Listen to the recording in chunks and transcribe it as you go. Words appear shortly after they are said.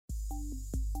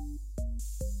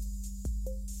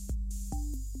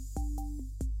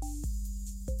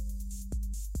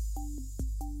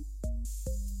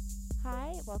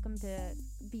Welcome to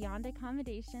Beyond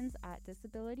Accommodations at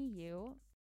Disability U.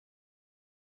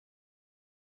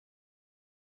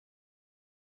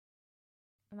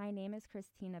 My name is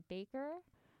Christina Baker,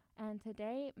 and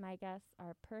today my guests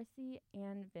are Percy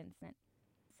and Vincent.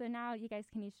 So now you guys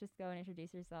can each just go and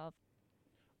introduce yourself.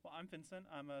 Well, I'm Vincent.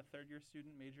 I'm a third-year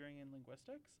student majoring in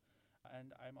linguistics,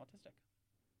 and I'm autistic.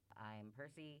 I'm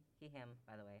Percy, he, him,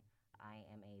 by the way. I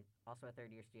am also a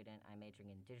third-year student. I'm majoring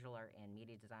in digital art and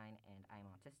media design, and I'm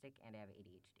autistic and I have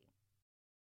ADHD.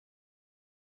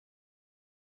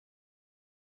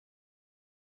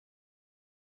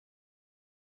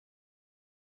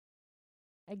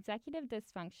 Executive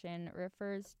dysfunction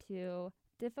refers to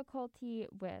difficulty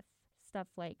with stuff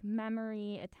like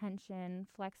memory, attention,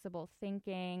 flexible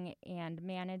thinking, and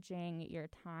managing your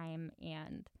time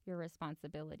and your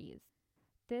responsibilities.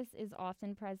 This is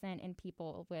often present in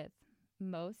people with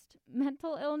most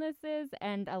mental illnesses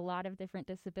and a lot of different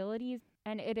disabilities,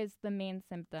 and it is the main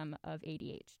symptom of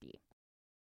ADHD.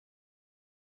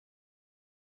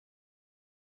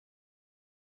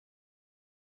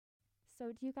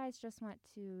 So do you guys just want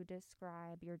to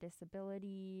describe your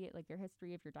disability, like your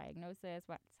history of your diagnosis,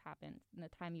 what's happened in the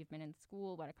time you've been in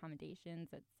school, what accommodations,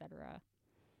 etc.?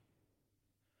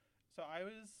 So I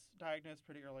was diagnosed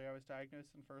pretty early. I was diagnosed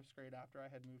in first grade after I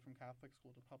had moved from Catholic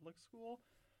school to public school.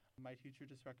 My teacher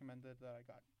just recommended that I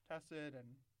got tested, and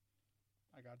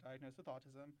I got diagnosed with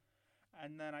autism.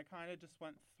 And then I kind of just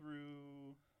went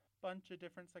through a bunch of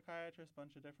different psychiatrists, a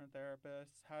bunch of different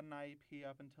therapists, had an IEP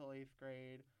up until 8th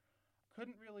grade.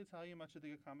 Couldn't really tell you much of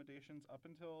the accommodations up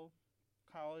until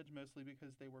college, mostly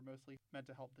because they were mostly meant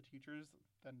to help the teachers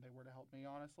than they were to help me,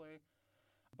 honestly.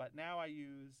 But now I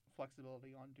use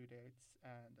flexibility on due dates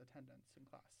and attendance in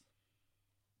class.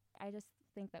 I just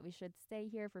think that we should stay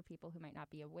here for people who might not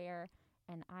be aware.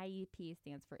 An IEP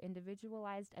stands for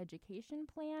Individualized Education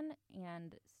Plan,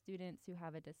 and students who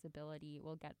have a disability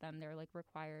will get them. They're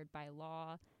required by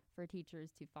law for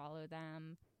teachers to follow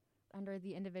them under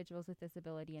the Individuals with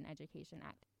Disability and Education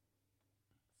Act.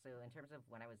 So in terms of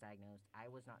when I was diagnosed,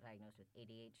 I was not diagnosed with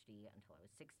ADHD until I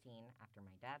was 16 after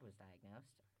my dad was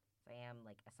diagnosed. So I am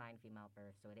assigned female at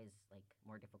birth, so it is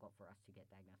more difficult for us to get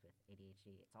diagnosed with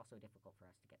ADHD. It's also difficult for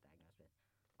us to get diagnosed with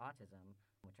autism,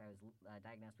 which I was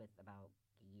diagnosed with about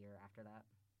a year after that.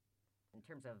 In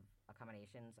terms of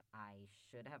accommodations, I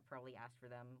should have probably asked for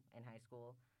them in high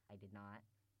school. I did not.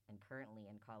 And currently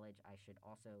in college, I should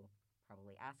also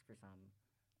probably ask for some,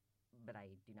 but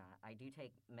I do not. I do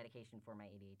take medication for my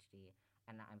ADHD,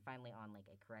 and I'm finally on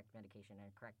a correct medication and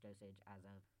a correct dosage as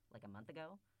of a month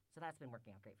ago. So that's been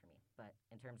working out great for me. But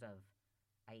in terms of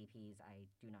IEPs, I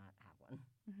do not have one.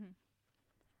 Mm-hmm.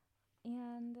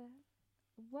 And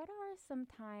what are some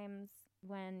times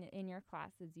when in your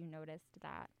classes you noticed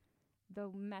that the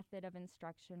method of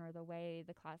instruction or the way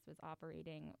the class was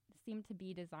operating seemed to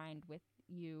be designed with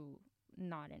you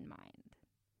not in mind?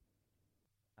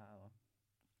 Oh.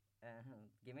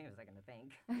 Give me a second to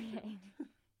think. Okay.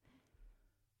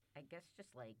 I guess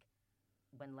just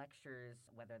when lectures,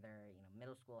 whether they're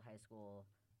middle school, high school,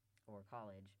 or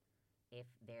college, if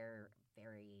they're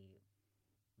very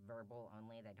verbal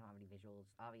only, they don't have any visuals,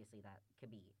 obviously that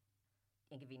could be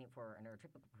inconvenient for a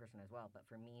neurotypical person as well. But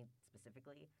for me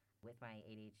specifically, with my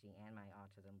ADHD and my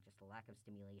autism, just the lack of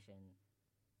stimulation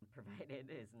provided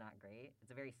is not great.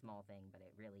 It's a very small thing, but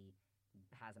it really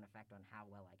has an effect on how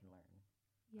well I can learn.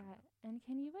 Yeah, and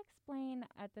can you explain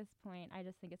at this point, I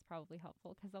just think it's probably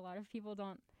helpful because a lot of people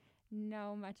don't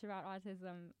know much about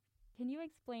autism. Can you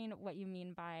explain what you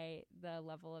mean by the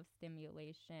level of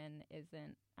stimulation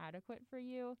isn't adequate for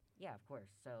you? Yeah, of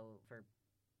course. So for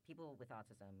people with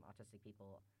autism, autistic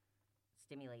people,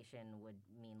 stimulation would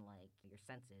mean your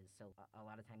senses. So a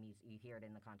lot of time you hear it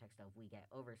in the context of we get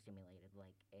overstimulated,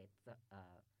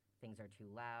 things are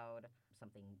too loud,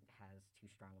 something has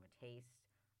too strong of a taste,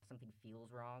 something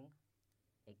feels wrong,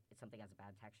 something has a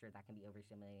bad texture, that can be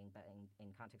overstimulating. But in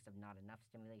context of not enough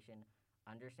stimulation,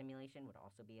 understimulation would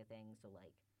also be a thing. So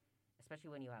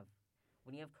especially when you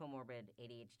have comorbid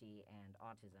ADHD and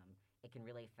autism, it can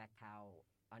really affect how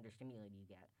understimulated you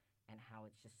get and how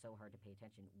it's just so hard to pay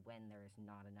attention when there is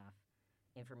not enough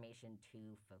information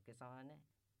to focus on.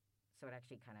 So it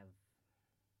actually kind of...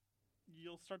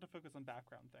 You'll start to focus on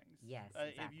background things. Yes,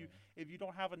 exactly. If you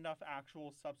don't have enough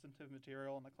actual substantive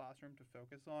material in the classroom to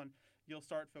focus on, you'll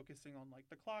start focusing on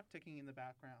the clock ticking in the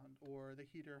background or the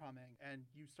heater humming, and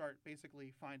you start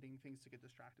basically finding things to get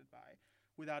distracted by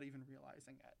without even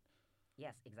realizing it.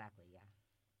 Yes, exactly, yeah.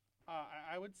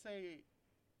 I would say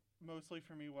mostly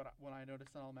for me when I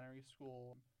noticed in elementary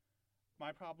school,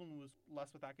 my problem was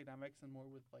less with academics and more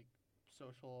with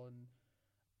social and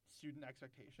student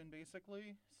expectation,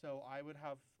 basically. So I would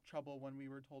have trouble when we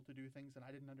were told to do things and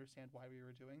I didn't understand why we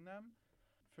were doing them.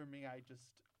 For me, I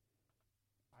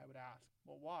would ask,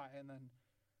 well, why? And then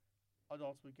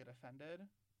adults would get offended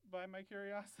by my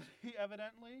curiosity,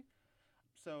 evidently.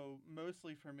 So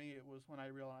mostly for me, it was when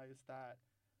I realized that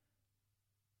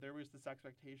there was this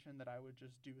expectation that I would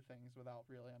just do things without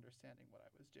really understanding what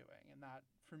I was doing. And that,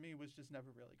 for me, was just never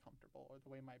really comfortable, or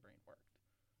the way my brain worked.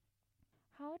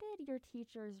 How did your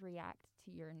teachers react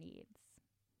to your needs?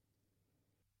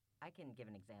 I can give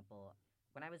an example.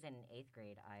 When I was in 8th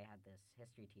grade, I had this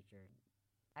history teacher.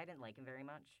 I didn't like him very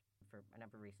much for a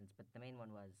number of reasons, but the main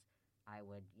one was I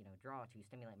would, draw to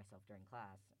stimulate myself during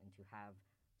class and to have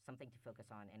something to focus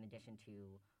on in addition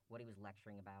to what he was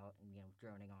lecturing about and,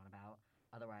 droning on about.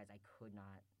 Otherwise, I could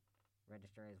not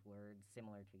register his words,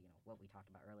 similar to, what we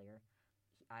talked about earlier.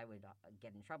 I would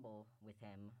get in trouble with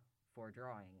him for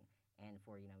drawing and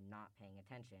for, not paying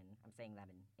attention. I'm saying that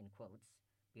in quotes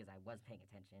because I was paying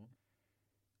attention.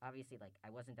 Obviously,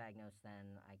 I wasn't diagnosed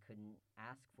then. I couldn't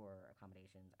ask for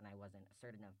accommodations, and I wasn't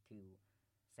assertive enough to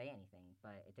say anything.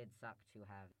 But it did suck to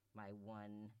have my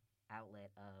one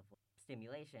outlet of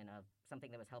stimulation of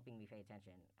something that was helping me pay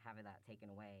attention, having that taken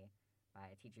away by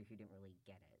a teacher who didn't really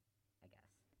get it, I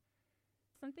guess.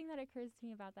 Something that occurs to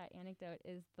me about that anecdote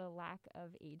is the lack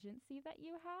of agency that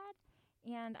you had.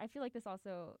 And I feel like this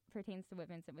also pertains to what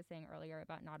Vincent was saying earlier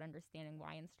about not understanding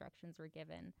why instructions were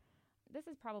given. This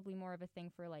is probably more of a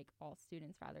thing for all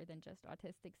students rather than just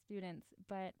autistic students.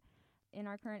 But in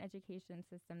our current education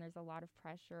system, there's a lot of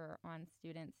pressure on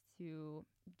students to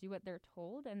do what they're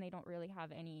told, and they don't really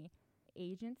have any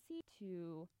agency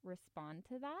to respond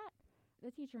to that.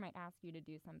 The teacher might ask you to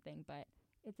do something, but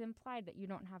it's implied that you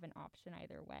don't have an option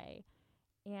either way.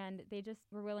 And they just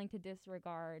were willing to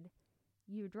disregard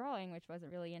you drawing, which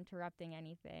wasn't really interrupting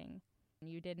anything.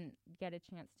 You didn't get a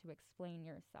chance to explain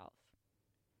yourself.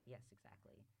 Yes,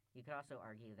 exactly. You could also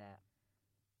argue that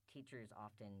teachers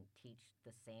often teach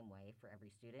the same way for every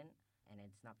student, and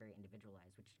it's not very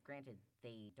individualized, which, granted,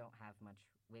 they don't have much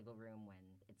wiggle room when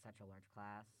it's such a large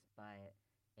class, but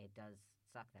it does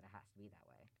suck that it has to be that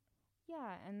way.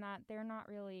 Yeah, and that they're not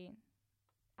really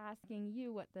asking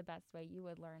you what the best way you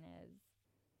would learn is.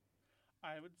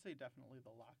 I would say definitely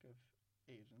the lack of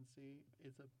agency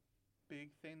is a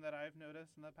big thing that I've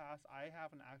noticed in the past. I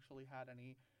haven't actually had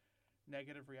any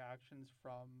negative reactions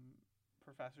from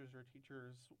professors or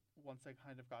teachers once I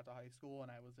kind of got to high school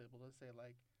and I was able to say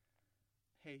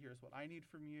hey, here's what I need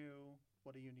from you,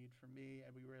 what do you need from me,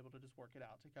 and we were able to just work it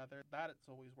out together. That it's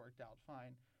always worked out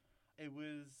fine. It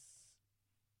was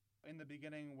in the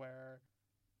beginning where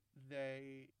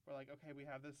they were like, okay, we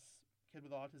have this kid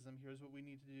with autism, here's what we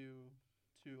need to do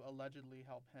to allegedly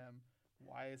help him.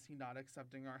 Why is he not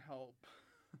accepting our help?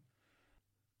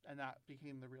 And that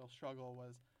became the real struggle.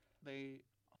 Was they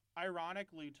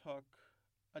ironically took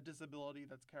a disability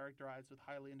that's characterized with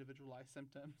highly individualized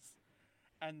symptoms,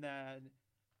 and then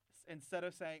instead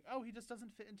of saying, oh, he just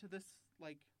doesn't fit into this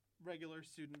regular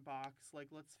student box,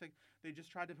 they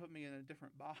just tried to put me in a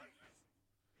different box.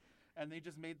 And they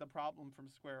just made the problem from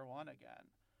square one again.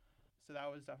 So that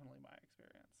was definitely my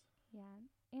experience.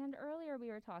 Yeah. And earlier we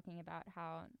were talking about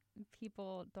how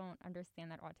people don't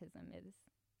understand that autism is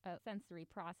a sensory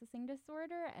processing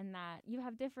disorder and that you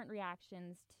have different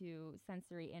reactions to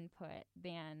sensory input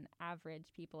than average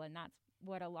people, and that's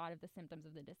what a lot of the symptoms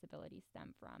of the disability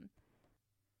stem from.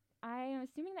 I am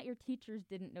assuming that your teachers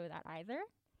didn't know that either.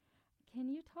 Can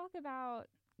you talk about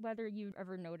whether you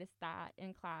ever noticed that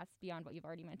in class beyond what you've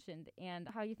already mentioned, and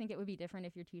how you think it would be different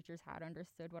if your teachers had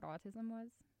understood what autism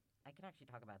was? I can actually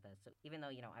talk about this. So even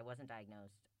though, I wasn't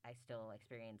diagnosed, I still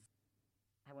experienced,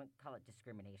 I wouldn't call it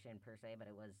discrimination per se, but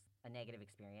it was a negative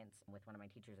experience with one of my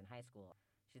teachers in high school.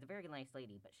 She's a very nice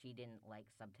lady, but she didn't like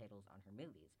subtitles on her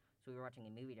movies. So we were watching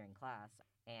a movie during class,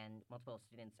 and multiple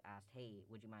students asked, hey,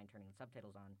 would you mind turning the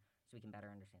subtitles on so we can better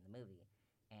understand the movie?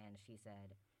 And she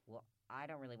said, well, I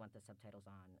don't really want the subtitles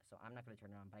on, so I'm not going to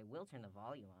turn it on, but I will turn the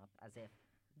volume up, as if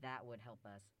that would help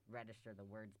us register the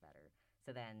words better. So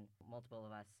then multiple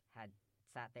of us had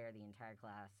sat there the entire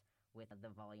class with the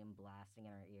volume blasting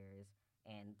in our ears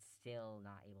and still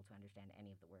not able to understand any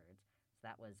of the words. So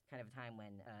that was kind of a time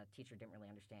when a teacher didn't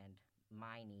really understand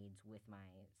my needs with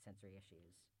my sensory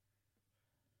issues.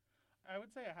 I would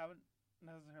say I haven't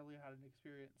necessarily had an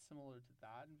experience similar to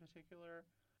that in particular,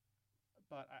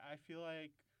 but I feel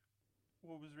like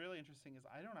what was really interesting is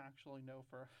I don't actually know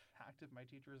for a fact if my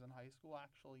teachers in high school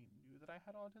actually knew that I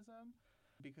had autism,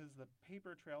 because the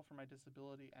paper trail for my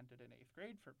disability ended in 8th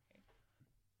grade for me.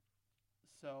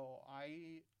 So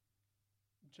I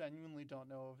genuinely don't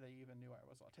know if they even knew I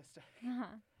was autistic.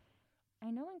 I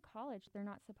know in college they're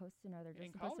not supposed to know. They're just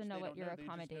In supposed to college, know they what don't your know. They just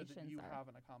know that accommodations you are. have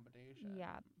an accommodation.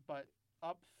 Yeah. But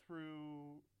up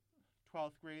through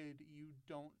 12th grade,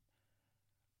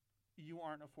 you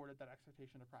aren't afforded that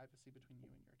expectation of privacy between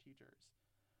you and your teachers.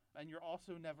 And you're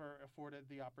also never afforded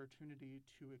the opportunity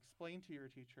to explain to your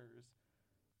teachers,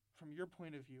 from your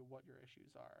point of view, what your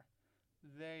issues are.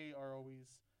 They are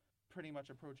always pretty much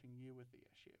approaching you with the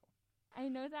issue. I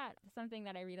know that something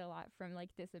that I read a lot from like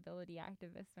disability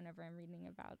activists whenever I'm reading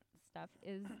about stuff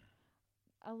is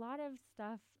a lot of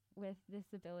stuff with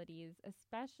disabilities,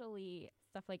 especially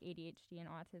stuff like ADHD and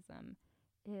autism,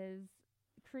 is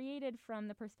created from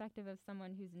the perspective of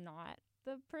someone who's not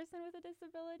the person with a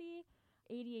disability.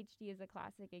 ADHD is a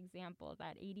classic example.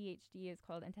 That ADHD is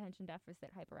called attention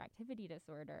deficit hyperactivity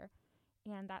disorder.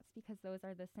 And that's because those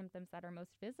are the symptoms that are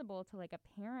most visible to like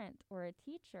a parent or a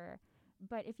teacher.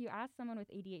 But if you ask someone with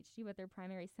ADHD what their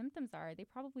primary symptoms are, they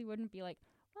probably wouldn't be like,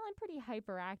 well, I'm pretty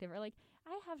hyperactive, or like,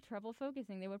 I have trouble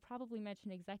focusing. They would probably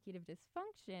mention executive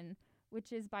dysfunction,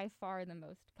 which is by far the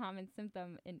most common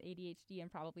symptom in ADHD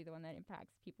and probably the one that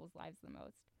impacts people's lives the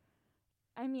most.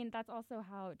 I mean, that's also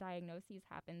how diagnoses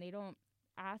happen. They don't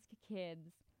ask kids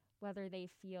whether they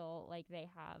feel like they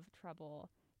have trouble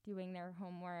doing their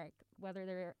homework, whether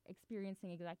they're experiencing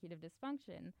executive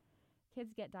dysfunction.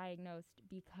 Kids get diagnosed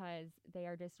because they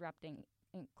are disrupting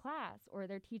in class, or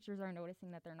their teachers are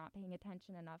noticing that they're not paying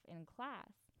attention enough in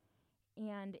class.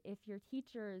 And if your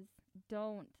teachers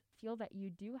don't feel that you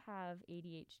do have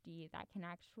ADHD, that can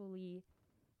actually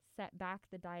set back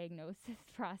the diagnosis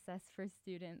process for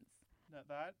students. Now,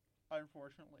 that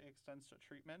unfortunately extends to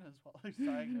treatment as well as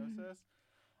diagnosis,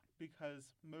 because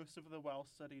most of the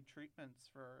well-studied treatments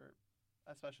for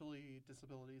especially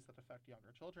disabilities that affect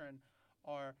younger children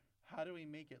are, how do we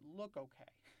make it look okay?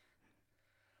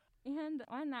 And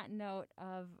on that note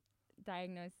of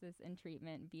diagnosis and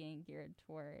treatment being geared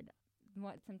toward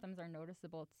what symptoms are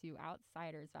noticeable to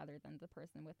outsiders rather than the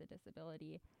person with a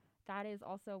disability, that is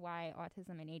also why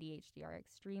autism and ADHD are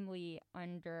extremely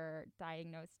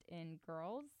underdiagnosed in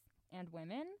girls and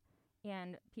women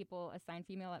and people assigned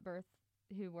female at birth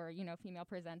who were, female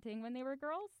presenting when they were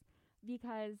girls.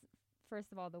 Because,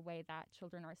 first of all, the way that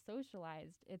children are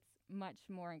socialized, it's much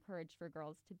more encouraged for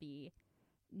girls to be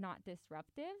not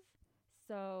disruptive.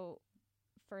 So,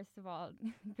 first of all,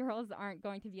 girls aren't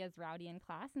going to be as rowdy in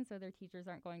class, and so their teachers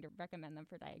aren't going to recommend them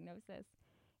for diagnosis.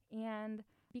 And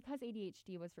because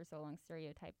ADHD was for so long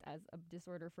stereotyped as a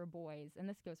disorder for boys, and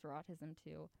this goes for autism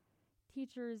too,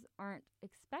 teachers aren't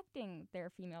expecting their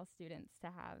female students to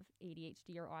have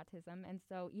ADHD or autism. And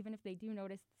so even if they do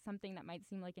notice something that might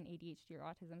seem like an ADHD or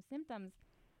autism symptoms,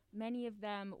 many of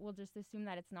them will just assume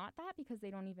that it's not that because they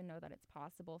don't even know that it's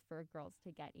possible for girls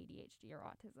to get ADHD or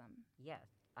autism. Yes,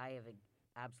 I have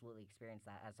absolutely experienced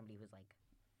that as somebody who's like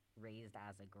raised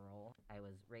as a girl. I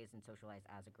was raised and socialized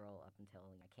as a girl up until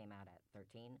I came out at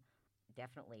 13.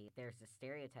 Definitely, there's this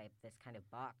stereotype, this kind of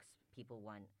box people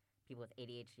want people with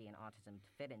ADHD and autism to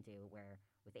fit into, where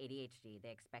with ADHD,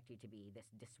 they expect you to be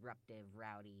this disruptive,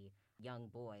 rowdy young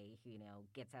boy who,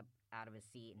 gets up out of his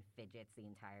seat and fidgets the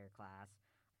entire class.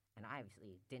 And I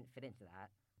obviously didn't fit into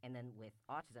that. And then with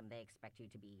autism, they expect you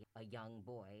to be a young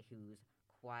boy who's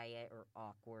quiet or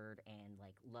awkward and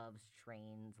loves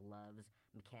trains, loves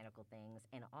mechanical things.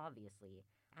 And obviously,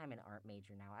 I'm an art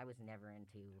major now. I was never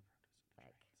into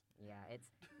it's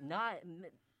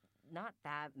not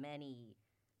that many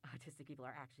autistic people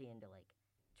are actually into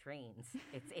trains.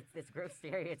 It's this gross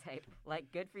stereotype.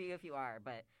 Good for you if you are,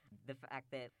 but the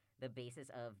fact that the basis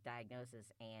of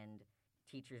diagnosis and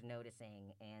teachers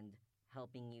noticing and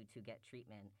helping you to get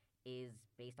treatment is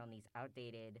based on these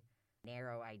outdated,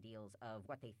 narrow ideals of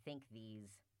what they think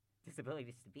these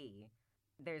disabilities to be.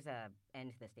 There's a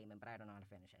end to the statement, but I don't know how to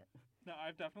finish it. No,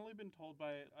 I've definitely been told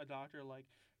by a doctor,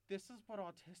 this is what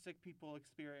autistic people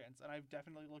experience. And I've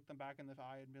definitely looked them back in the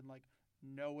eye and been like,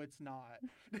 no, it's not.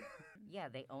 Yeah,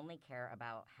 they only care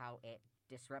about how it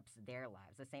disrupts their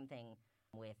lives. The same thing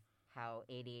with how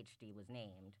ADHD was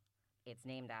named. It's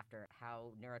named after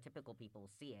how neurotypical people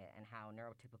see it and how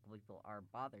neurotypical people are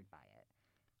bothered by it.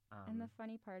 And the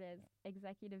funny part is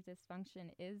executive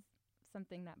dysfunction is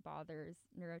something that bothers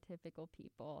neurotypical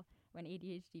people when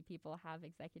ADHD people have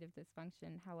executive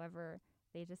dysfunction. However,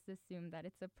 they just assume that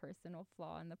it's a personal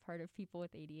flaw on the part of people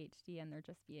with ADHD and they're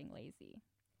just being lazy.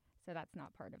 So that's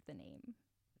not part of the name.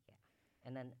 Yeah.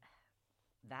 And then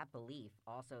that belief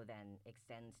also then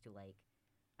extends to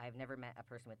I've never met a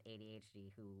person with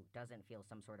ADHD who doesn't feel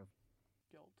some sort of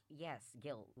guilt. Yes,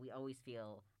 guilt. We always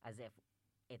feel as if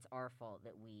it's our fault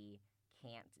that we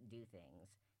can't do things.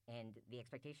 And the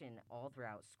expectation all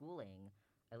throughout schooling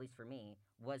at least for me,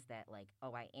 was that like,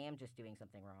 oh, I am just doing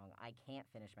something wrong. I can't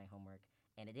finish my homework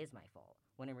and it is my fault.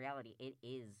 When in reality, it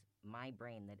is my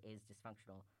brain that is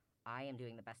dysfunctional. I am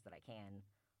doing the best that I can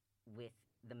with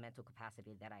the mental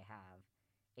capacity that I have.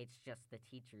 It's just the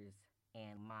teachers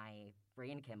and my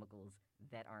brain chemicals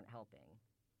that aren't helping.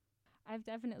 I've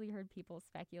definitely heard people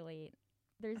speculate.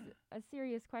 There's a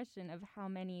serious question of how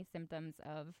many symptoms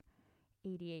of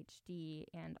ADHD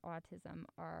and autism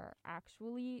are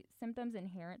actually symptoms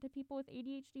inherent to people with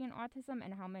ADHD and autism,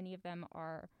 and how many of them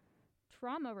are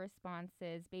trauma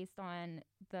responses based on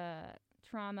the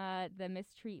trauma, the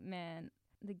mistreatment,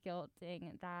 the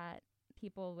guilting that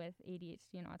people with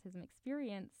ADHD and autism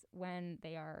experience when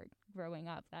they are growing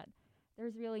up. That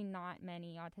there's really not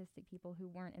many autistic people who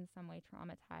weren't in some way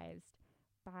traumatized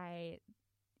by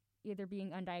either being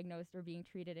undiagnosed or being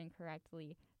treated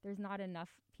incorrectly. There's not enough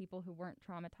people who weren't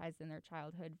traumatized in their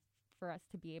childhood for us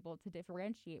to be able to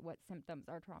differentiate what symptoms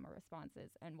are trauma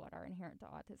responses and what are inherent to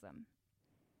autism.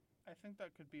 I think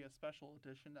that could be a special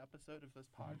edition episode of this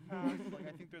podcast. Like,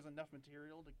 I think there's enough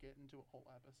material to get into a whole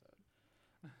episode.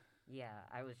 Yeah,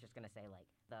 I was just going to say, like,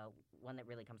 the one that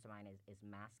really comes to mind is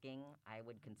masking. I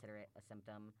would consider it a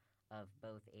symptom of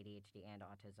both ADHD and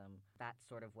autism. That's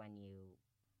sort of when you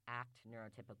act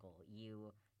neurotypical.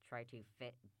 You try to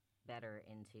fit better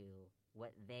into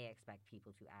what they expect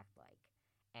people to act like.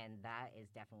 And that is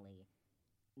definitely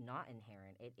not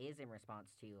inherent. It is in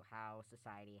response to how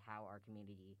society, how our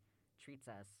community treats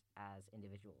us as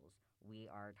individuals. We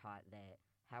are taught that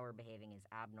how we're behaving is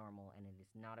abnormal and it is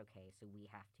not okay, so we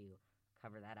have to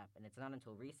cover that up. And it's not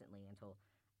until recently, until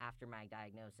after my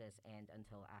diagnosis and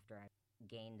until after I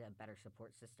gained a better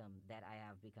support system, that I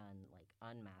have begun like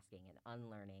unmasking and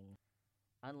unlearning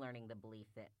the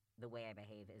belief that the way I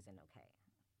behave isn't okay.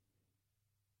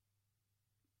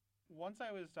 Once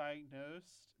I was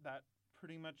diagnosed, that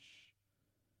pretty much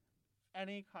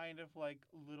any kind of like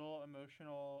little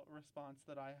emotional response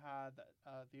that I had that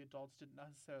the adults didn't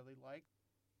necessarily like,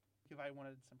 if I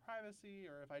wanted some privacy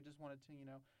or if I just wanted to,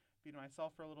 be to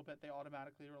myself for a little bit, they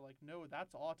automatically were like, no,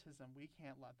 that's autism. We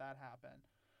can't let that happen.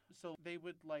 So they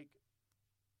would like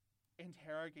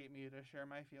interrogate me to share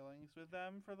my feelings with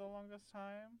them for the longest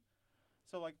time.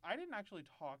 So like I didn't actually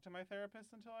talk to my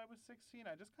therapist until I was 16.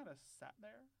 I just kind of sat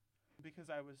there because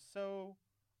I was so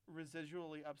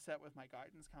residually upset with my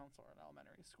guidance counselor in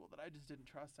elementary school that I just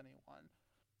didn't trust anyone.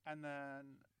 And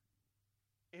then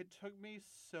it took me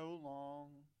so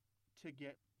long to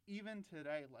get, even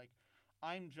today, like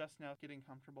I'm just now getting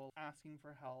comfortable asking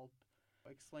for help,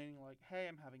 explaining like, hey,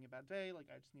 I'm having a bad day, like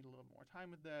I just need a little more time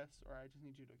with this, or I just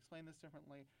need you to explain this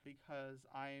differently, because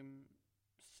I'm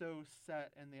so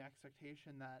set in the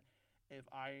expectation that if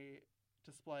I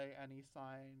display any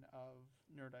sign of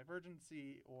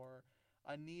neurodivergency or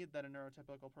a need that a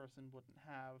neurotypical person wouldn't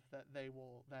have, that they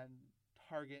will then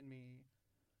target me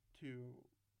to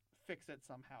fix it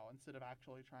somehow instead of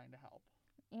actually trying to help.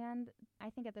 And I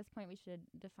think at this point we should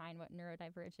define what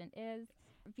neurodivergent is.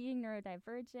 Being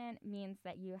neurodivergent means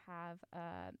that you have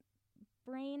a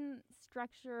brain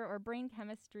structure or brain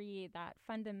chemistry that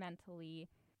fundamentally,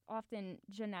 often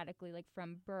genetically, like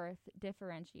from birth,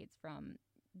 differentiates from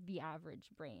the average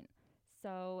brain.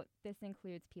 So this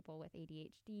includes people with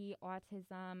ADHD,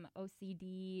 autism,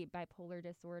 OCD, bipolar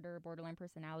disorder, borderline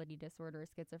personality disorder,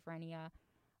 schizophrenia,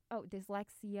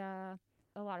 dyslexia,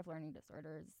 a lot of learning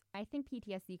disorders. I think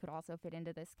PTSD could also fit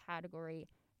into this category.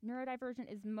 Neurodivergent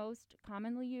is most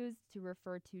commonly used to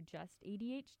refer to just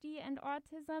ADHD and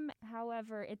autism.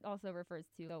 However, it also refers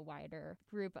to a wider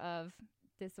group of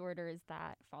disorders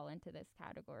that fall into this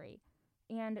category.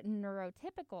 And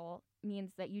neurotypical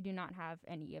means that you do not have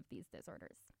any of these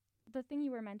disorders. The thing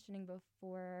you were mentioning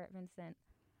before, Vincent,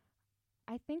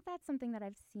 I think that's something that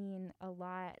I've seen a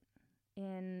lot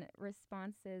in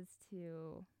responses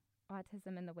to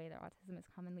autism and the way that autism is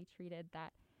commonly treated,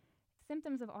 that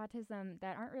symptoms of autism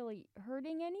that aren't really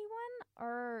hurting anyone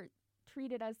are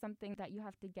treated as something that you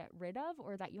have to get rid of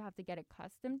or that you have to get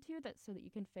accustomed to, that so that you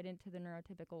can fit into the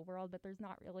neurotypical world. But there's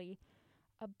not really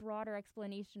a broader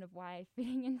explanation of why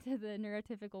fitting into the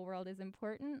neurotypical world is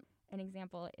important. An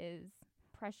example is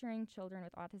pressuring children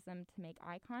with autism to make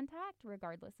eye contact,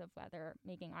 regardless of whether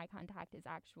making eye contact is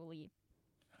actually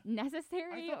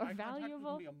necessary or valuable. Eye contact was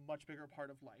going to be a much bigger part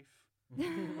of life.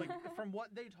 Like, from what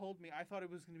they told me, I thought it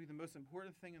was going to be the most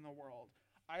important thing in the world.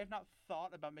 I have not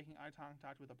thought about making eye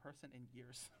contact with a person in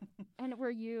years. And were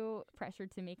you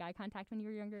pressured to make eye contact when you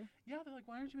were younger? Yeah, they're like,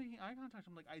 why aren't you making eye contact?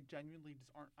 I'm like, I genuinely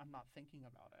just aren't, I'm not thinking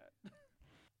about it.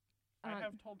 I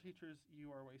have told teachers,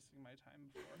 you are wasting my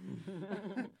time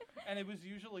before. And it was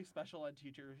usually special ed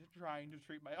teachers trying to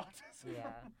treat my autism.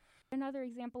 Yeah. Another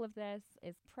example of this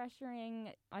is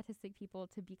pressuring autistic people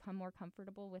to become more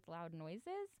comfortable with loud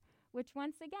noises, which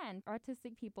once again,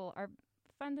 autistic people are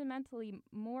fundamentally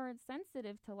more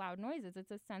sensitive to loud noises. It's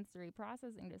a sensory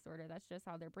processing disorder. That's just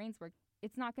how their brains work.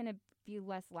 It's not going to be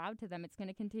less loud to them. It's going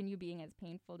to continue being as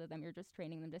painful to them. You're just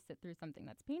training them to sit through something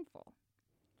that's painful.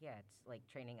 Yeah, it's like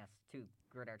training us to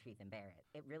grit our teeth and bear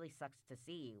it. It really sucks to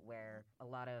see where a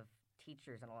lot of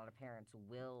teachers and a lot of parents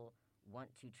will want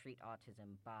to treat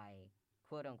autism by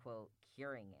quote-unquote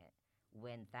curing it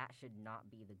when that should not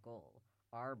be the goal.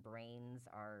 Our brains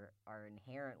are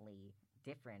inherently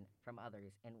different from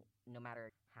others, and no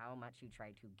matter how much you try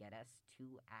to get us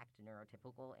to act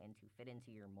neurotypical and to fit into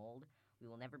your mold, we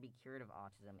will never be cured of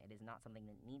autism. It is not something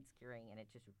that needs curing, and it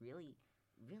just really,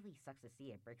 really sucks to see.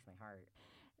 It breaks my heart.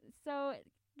 So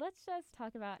let's just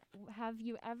talk about, have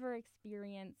you ever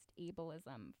experienced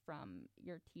ableism from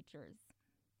your teachers?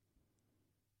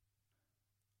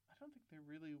 I don't think there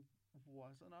really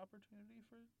was an opportunity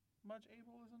for much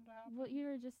ableism to happen. Well, you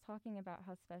were just talking about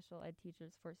how special ed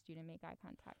teachers forced you to make eye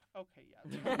contact. Okay, yeah.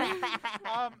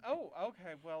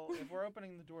 Okay. Well, if we're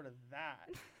opening the door to that,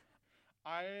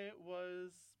 I was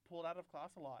pulled out of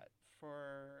class a lot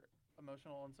for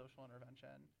emotional and social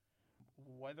intervention.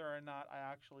 Whether or not I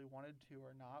actually wanted to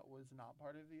or not was not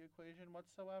part of the equation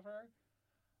whatsoever.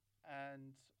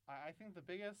 And I think the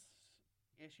biggest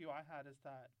issue I had is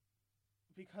that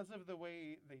because of the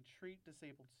way they treat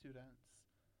disabled students,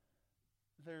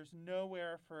 there's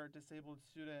nowhere for a disabled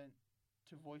student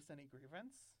to voice any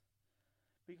grievance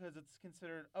because it's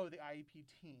considered, the IEP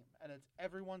team, and it's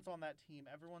everyone's on that team,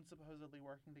 everyone's supposedly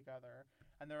working together,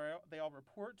 and they all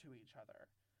report to each other.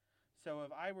 So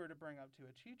if I were to bring up to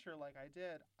a teacher like I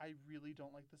did, I really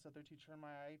don't like this other teacher on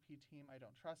my IEP team, I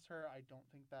don't trust her, I don't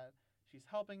think that she's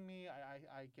helping me,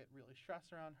 I get really stressed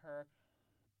around her,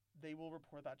 they will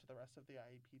report that to the rest of the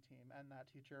IEP team, and that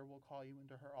teacher will call you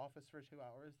into her office for 2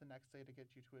 hours the next day to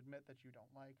get you to admit that you don't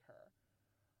like her.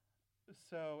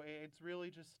 So it's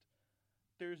really just,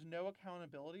 there's no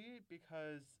accountability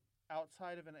because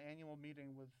outside of an annual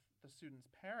meeting with the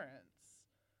student's parents,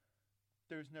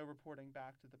 there's no reporting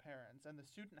back to the parents, and the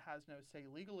student has no say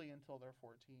legally until they're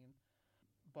 14,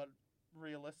 but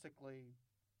realistically,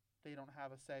 they don't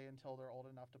have a say until they're old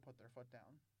enough to put their foot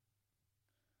down.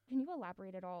 Can you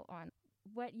elaborate at all on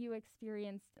what you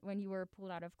experienced when you were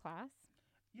pulled out of class?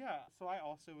 Yeah, so I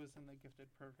also was in the gifted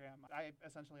program. I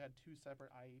essentially had 2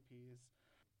 separate IEPs,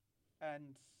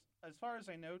 and as far as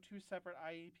I know, 2 separate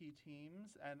IEP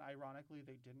teams, and ironically,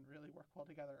 they didn't really work well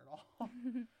together at all.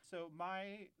 So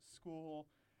my school,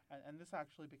 and this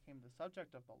actually became the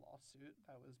subject of the lawsuit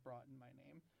that was brought in my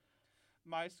name,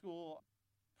 my school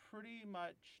pretty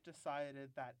much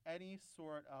decided that any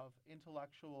sort of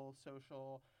intellectual,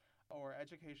 social, or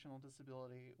educational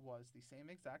disability was the same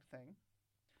exact thing.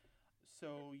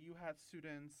 So you had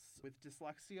students with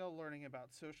dyslexia learning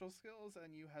about social skills,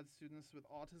 and you had students with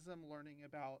autism learning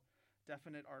about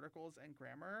definite articles and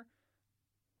grammar.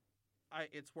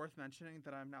 It's worth mentioning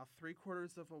that I'm now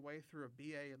 3/4 of a way through a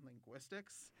BA in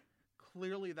linguistics.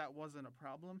 Clearly that wasn't a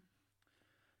problem.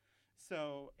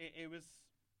 So it was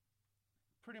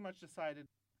pretty much decided,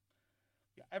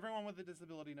 everyone with a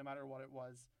disability, no matter what it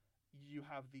was, you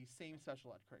have the same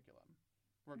special ed curriculum,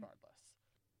 regardless.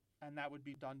 And that would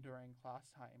be done during class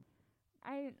time.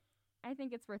 I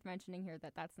think it's worth mentioning here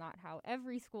that that's not how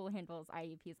every school handles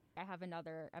IEPs. I have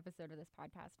another episode of this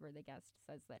podcast where the guest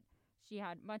says that she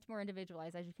had much more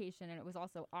individualized education and it was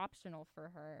also optional for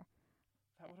her.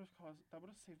 That would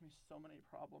have saved me so many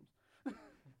problems.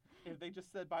 If they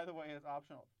just said, by the way, it's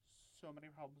optional, so many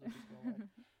problems would just go away.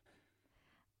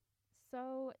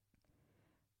 So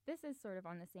this is sort of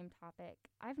on the same topic.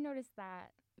 I've noticed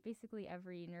that basically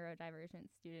every neurodivergent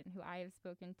student who I have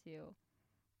spoken to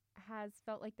has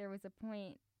felt like there was a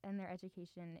point in their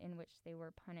education in which they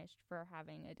were punished for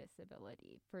having a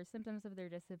disability, for symptoms of their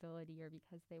disability, or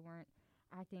because they weren't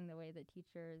acting the way that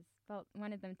teachers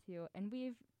wanted them to. And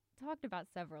we've talked about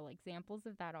several examples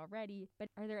of that already, but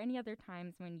are there any other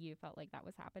times when you felt like that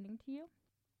was happening to you?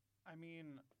 I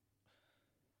mean,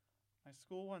 my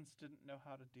school once didn't know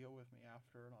how to deal with me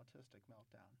after an autistic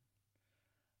meltdown.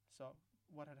 So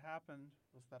what had happened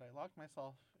was that I locked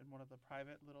myself in one of the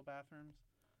private little bathrooms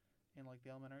in like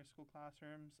the elementary school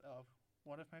classrooms of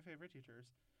one of my favorite teachers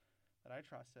that I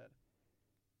trusted,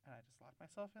 and I just locked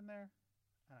myself in there,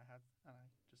 and I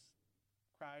just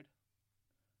cried,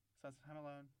 spent some time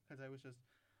alone because I was just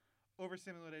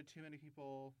overstimulated, too many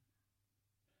people,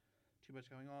 too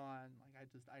much going on. Like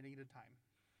I needed time.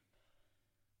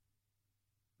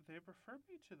 they referred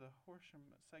me to the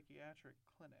Horsham Psychiatric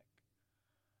Clinic,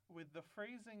 with the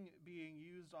phrasing being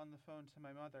used on the phone to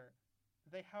my mother,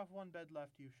 "They have one bed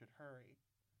left, you should hurry."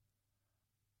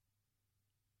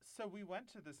 So we went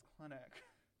to this clinic,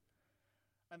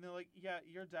 and they're like, "Yeah,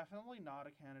 you're definitely not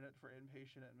a candidate for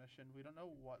inpatient admission. We don't know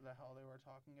what the hell they were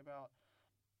talking about,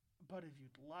 but if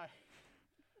you'd like."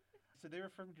 So they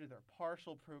referred me to their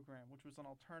partial program, which was an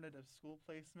alternative school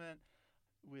placement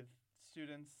with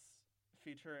students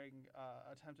featuring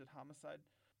attempted homicide,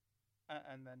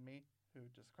 and then me, who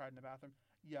just cried in the bathroom.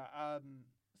 Yeah,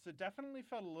 so definitely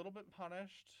felt a little bit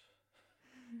punished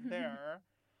there.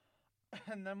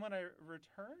 And then when I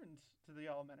returned to the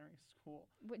elementary school...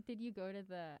 What, did you go to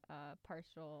the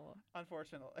partial...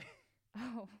 Unfortunately.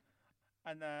 Oh.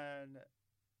 And then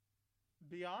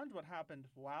beyond what happened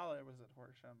while I was at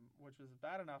Horsham, which was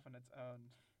bad enough on its own,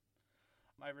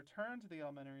 I returned to the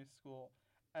elementary school,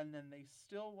 and then they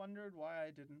still wondered why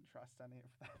I didn't trust any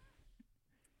of them.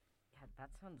 Yeah, that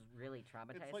sounds really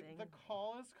traumatizing. It's like the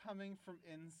call is coming from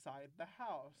inside the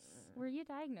house. Were you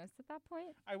diagnosed at that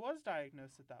point? I was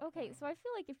diagnosed at that point. Okay, so I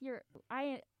feel like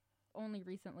I only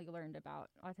recently learned about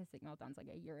autistic meltdowns like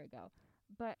a year ago,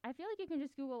 but I feel like you can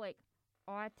just Google like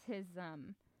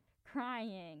autism,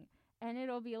 crying, and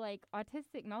it'll be like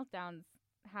autistic meltdowns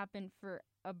happen for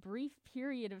a brief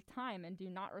period of time and do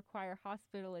not require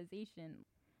hospitalization.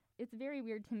 It's very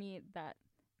weird to me that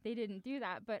they didn't do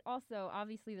that, but also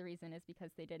obviously the reason is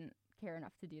because they didn't care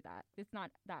enough to do that. It's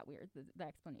not that weird. The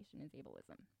explanation is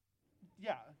ableism.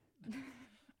 Yeah.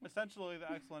 Essentially,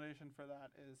 the explanation for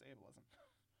that is ableism.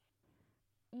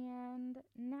 And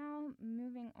now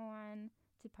moving on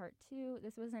to part 2.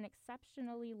 This was an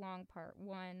exceptionally long part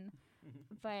 1,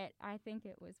 but I think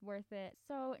it was worth it.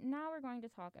 So now we're going to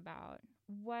talk about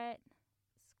what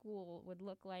school would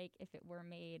look like if it were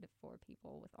made for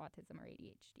people with autism or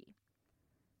ADHD.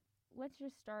 Let's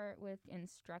just start with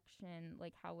instruction.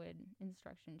 Like, how would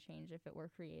instruction change if it were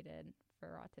created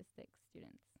for autistic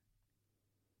students?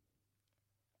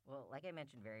 Well, like I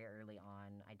mentioned very early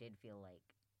on, I did feel like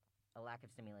a lack of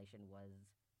stimulation was,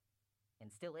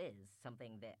 and still is,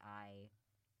 something that I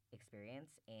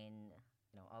experience in,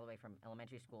 all the way from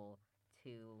elementary school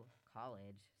to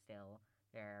college still.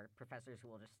 There are professors who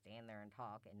will just stand there and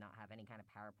talk and not have any kind of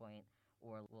PowerPoint,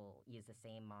 or will use the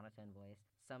same monotone voice.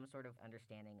 Some sort of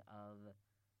understanding of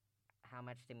how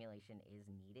much stimulation is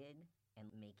needed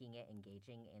and making it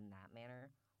engaging in that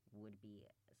manner would be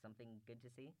something good to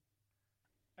see.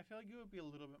 I feel like it would be a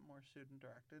little bit more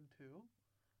student-directed, too.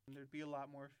 And there'd be a lot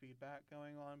more feedback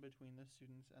going on between the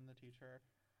students and the teacher.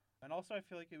 And also, I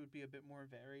feel like it would be a bit more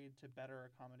varied to better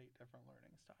accommodate different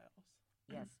learning styles.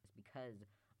 Yes, because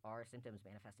our symptoms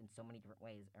manifest in so many different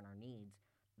ways, and our needs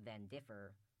then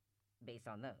differ based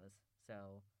on those.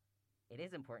 So it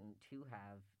is important to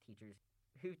have teachers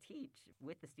who teach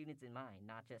with the students in mind,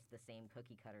 not just the same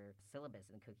cookie-cutter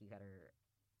syllabus and cookie-cutter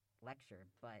lecture,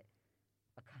 but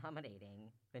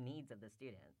accommodating the needs of the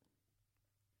student.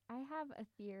 I have a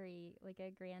theory, like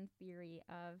a grand theory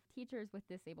of teachers with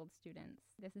disabled students.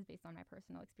 This is based on my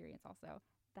personal experience also,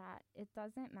 that it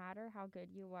doesn't matter how good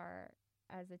you are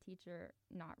as a teacher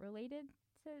not related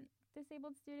to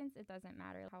disabled students. It doesn't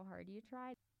matter how hard you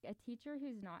try. A teacher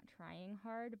who's not trying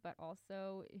hard, but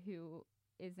also who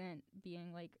isn't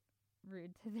being like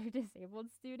rude to their disabled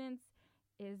students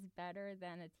is better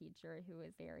than a teacher who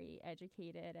is very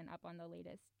educated and up on the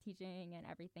latest teaching and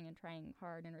everything and trying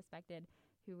hard and respected,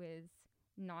 who is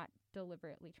not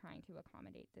deliberately trying to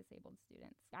accommodate disabled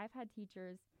students. I've had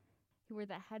teachers who were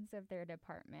the heads of their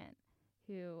department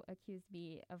who accused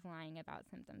me of lying about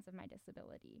symptoms of my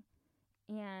disability.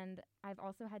 And I've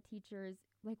also had teachers,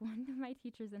 like one of my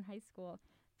teachers in high school,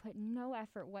 put no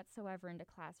effort whatsoever into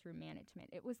classroom management.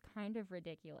 It was kind of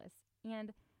ridiculous.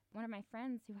 And one of my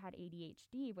friends who had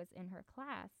ADHD was in her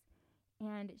class,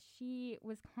 and she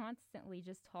was constantly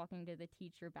just talking to the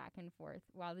teacher back and forth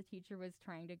while the teacher was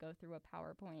trying to go through a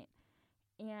PowerPoint.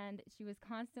 And she was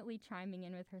constantly chiming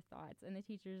in with her thoughts. And the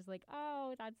teacher's like,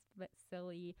 "Oh, that's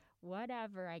silly.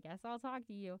 Whatever. I guess I'll talk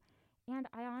to you." And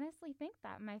I honestly think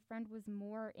that my friend was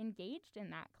more engaged in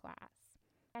that class.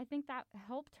 I think that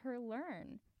helped her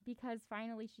learn because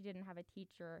finally she didn't have a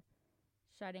teacher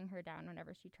shutting her down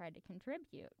whenever she tried to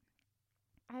contribute.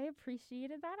 I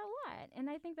appreciated that a lot. And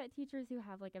I think that teachers who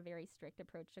have like a very strict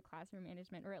approach to classroom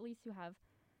management, or at least who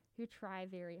try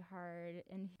very hard,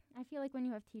 and I feel like when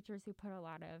you have teachers who put a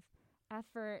lot of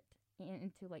effort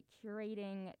into like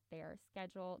curating their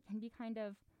schedule, can be kind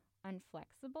of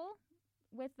unflexible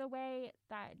with the way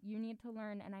that you need to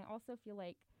learn. And I also feel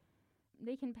like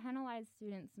they can penalize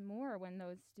students more when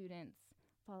those students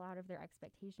fall out of their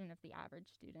expectation of the average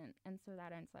student. And so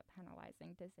that ends up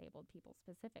penalizing disabled people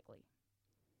specifically.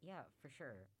 Yeah, for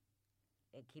sure.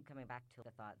 It keep coming back to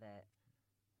the thought that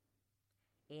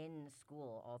in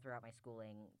school, all throughout my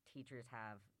schooling, teachers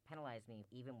have penalized me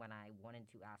even when I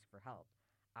wanted to ask for help.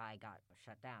 I got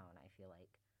shut down. I feel like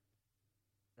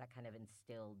that kind of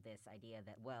instilled this idea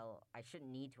that, well, I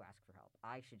shouldn't need to ask for help.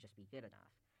 I should just be good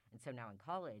enough. And so now in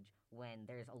college, when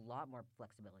there's a lot more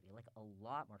flexibility,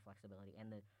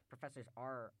 and the professors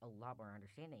are a lot more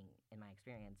understanding in my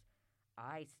experience,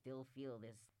 I still feel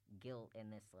this guilt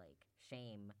and this like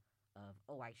shame of,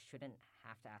 oh, I shouldn't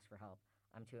have to ask for help.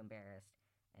 I'm too embarrassed.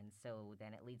 And so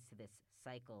then it leads to this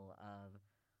cycle of,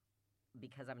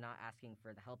 because I'm not asking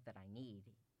for the help that I need,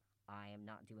 I am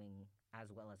not doing as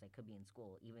well as I could be in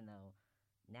school, even though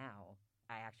now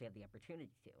I actually have the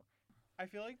opportunity to.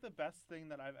 I feel like the best thing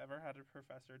that I've ever had a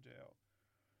professor do,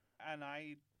 and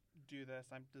I do this,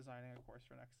 I'm designing a course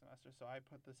for next semester, so I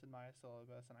put this in my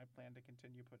syllabus and I plan to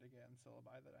continue putting it in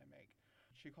syllabi that I make.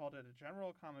 She called it a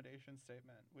general accommodation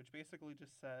statement, which basically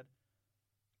just said,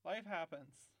 life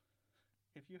happens.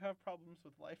 If you have problems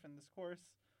with life in this course,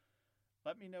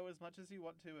 let me know as much as you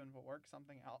want to and we'll work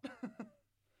something out.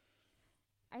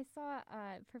 I saw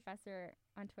a professor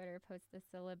on Twitter post the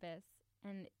syllabus,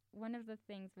 and one of the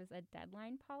things was a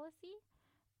deadline policy,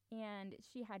 and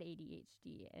she had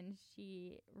ADHD, and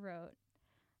she wrote,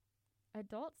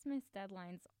 adults miss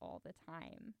deadlines all the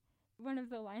time. One of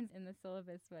the lines in the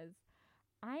syllabus was,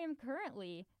 I am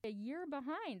currently a year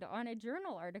behind on a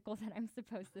journal article that I'm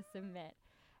supposed to submit.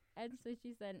 And so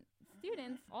she said,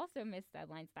 students also miss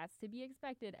deadlines. That's to be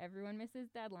expected. Everyone misses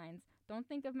deadlines. Don't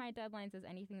think of my deadlines as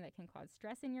anything that can cause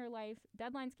stress in your life.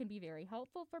 Deadlines can be very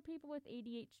helpful for people with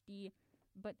ADHD,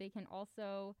 but they can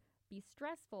also be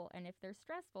stressful. And if they're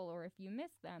stressful or if you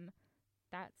miss them,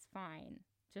 that's fine.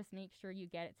 Just make sure you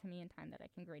get it to me in time that I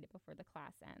can grade it before the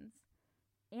class ends.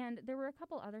 And there were a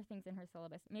couple other things in her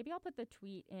syllabus. Maybe I'll put the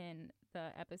tweet in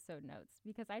the episode notes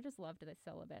because I just loved the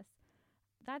syllabus.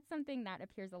 That's something that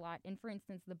appears a lot in, for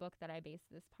instance, the book that I base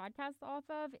this podcast off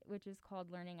of, which is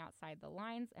called Learning Outside the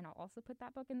Lines, and I'll also put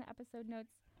that book in the episode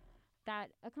notes, that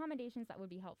accommodations that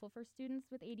would be helpful for students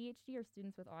with ADHD or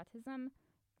students with autism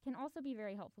can also be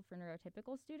very helpful for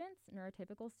neurotypical students.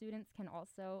 Neurotypical students can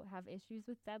also have issues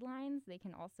with deadlines. They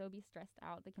can also be stressed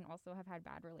out. They can also have had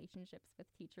bad relationships with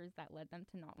teachers that led them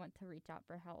to not want to reach out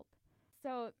for help.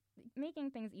 So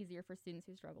making things easier for students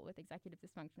who struggle with executive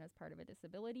dysfunction as part of a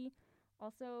disability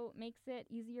also makes it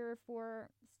easier for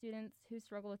students who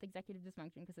struggle with executive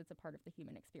dysfunction because it's a part of the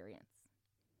human experience.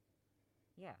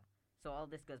 Yeah. So all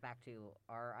this goes back to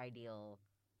our ideal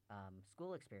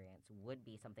school experience would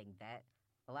be something that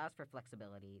allows for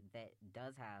flexibility, that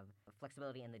does have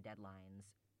flexibility in the deadlines,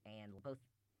 and both,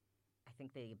 I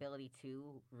think, the ability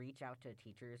to reach out to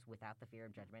teachers without the fear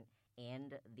of judgment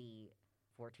and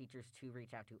for teachers to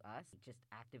reach out to us, just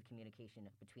active communication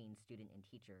between student and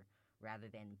teacher rather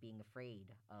than being afraid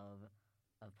of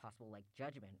possible like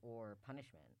judgment or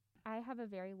punishment. I have a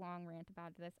very long rant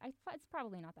about this. It's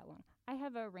probably not that long. I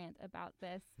have a rant about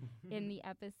this in the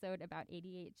episode about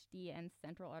ADHD and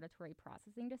central auditory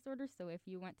processing disorder. So if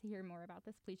you want to hear more about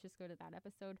this, please just go to that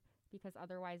episode because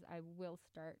otherwise I will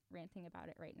start ranting about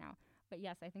it right now. But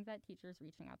yes, I think that teachers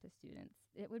reaching out to students,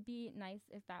 it would be nice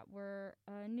if that were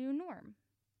a new norm.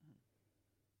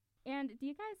 And do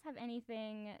you guys have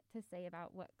anything to say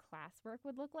about what classwork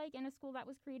would look like in a school that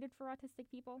was created for autistic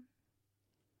people?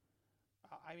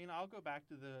 I mean, I'll go back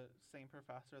to the same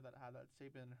professor that had that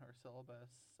statement in her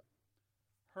syllabus.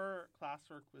 Her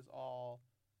classwork was all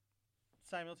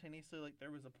simultaneously, like there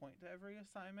was a point to every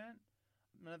assignment.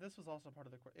 Now, this was also part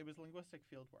of the course. It was linguistic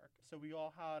field work. So we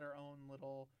all had our own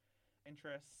little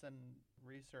interests and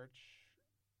research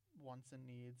wants and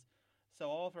needs. So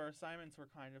all of our assignments were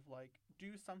kind of like,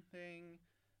 do something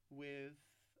with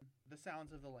the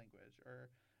sounds of the language or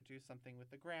do something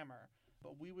with the grammar.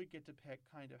 But we would get to pick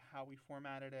kind of how we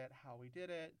formatted it, how we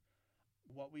did it,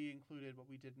 what we included, what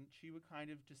we didn't. She would kind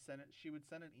of just send it. She would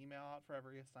send an email out for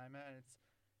every assignment, and it's,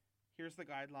 here's the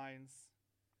guidelines.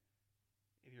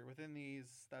 If you're within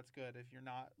these, that's good. If you're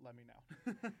not, let me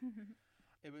know.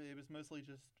 It was mostly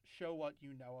just show what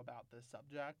you know about this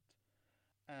subject.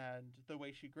 And the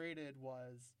way she graded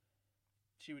was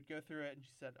she would go through it and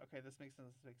she said, okay, this makes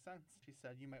sense, this makes sense. She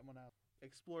said, you might want to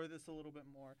explore this a little bit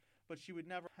more. But she would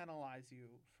never penalize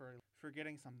you for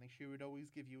getting something. She would always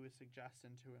give you a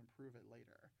suggestion to improve it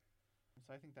later.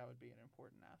 So I think that would be an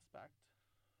important aspect.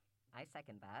 I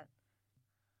second that.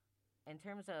 In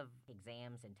terms of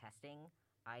exams and testing,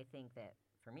 I think that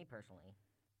for me personally,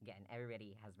 again,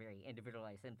 everybody has very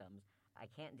individualized symptoms.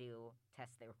 I can't do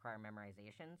tests that require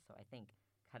memorization, so I think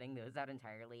cutting those out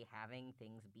entirely, having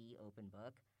things be open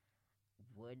book,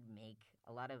 would make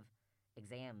a lot of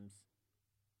exams,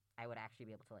 I would actually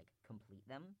be able to, like, complete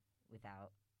them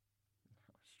without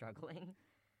struggling.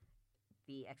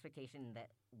 The expectation that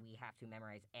we have to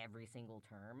memorize every single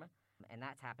term, and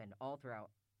that's happened all throughout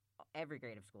every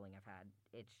grade of schooling I've had.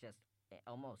 It's just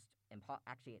almost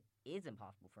actually, it is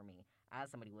impossible for me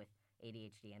as somebody with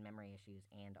ADHD and memory issues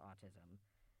and autism.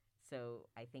 So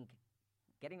I think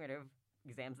getting rid of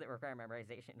exams that require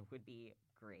memorization would be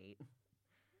great.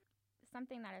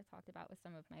 Something that I've talked about with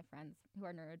some of my friends who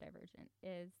are neurodivergent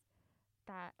is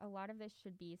that a lot of this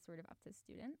should be sort of up to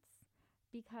students,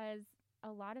 because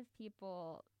a lot of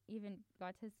people, even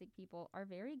autistic people, are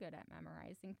very good at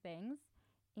memorizing things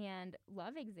and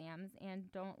love exams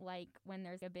and don't like when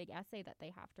there's a big essay that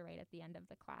they have to write at the end of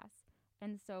the class.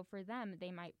 And so for them,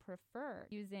 they might prefer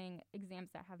using exams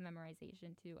that have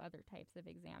memorization to other types of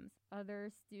exams. Other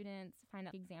students find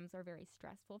that exams are very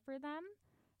stressful for them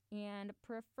and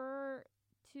prefer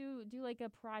to do like a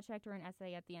project or an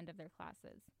essay at the end of their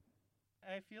classes.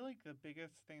 I feel like the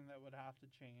biggest thing that would have to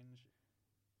change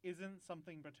isn't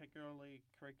something particularly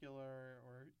curricular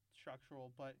or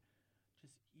structural, but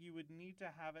just you would need to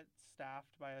have it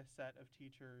staffed by a set of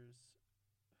teachers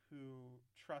who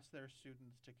trust their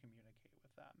students to communicate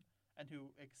with them and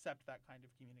who accept that kind of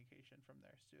communication from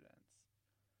their students.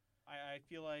 I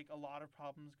feel like a lot of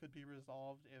problems could be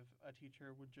resolved if a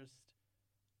teacher would just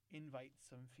invite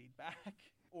some feedback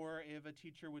or if a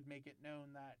teacher would make it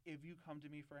known that if you come to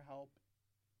me for help,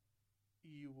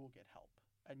 you will get help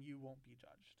and you won't be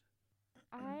judged.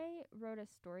 I wrote a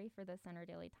story for the Center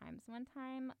Daily Times one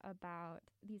time about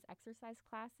these exercise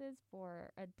classes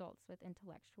for adults with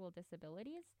intellectual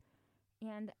disabilities.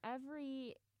 And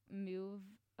every move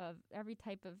of every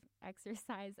type of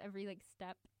exercise, every like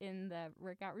step in the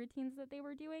workout routines that they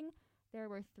were doing, there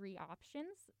were 3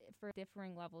 options for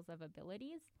differing levels of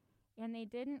abilities. And they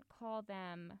didn't call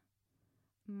them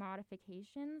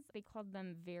modifications, they called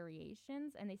them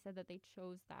variations. And they said that they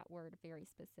chose that word very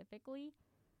specifically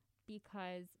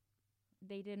because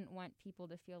they didn't want people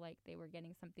to feel like they were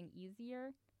getting something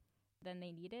easier than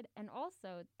they needed. And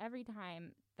also, every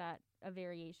time that a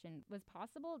variation was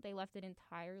possible, they left it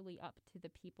entirely up to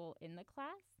the people in the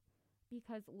class,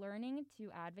 because learning to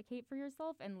advocate for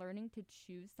yourself and learning to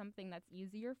choose something that's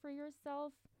easier for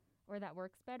yourself or that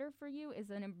works better for you is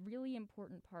a really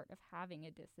important part of having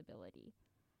a disability.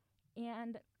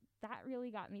 And that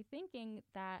really got me thinking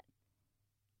that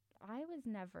I was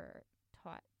never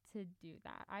taught to do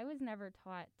that. I was never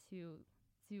taught to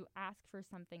ask for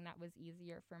something that was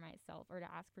easier for myself or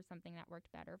to ask for something that worked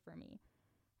better for me.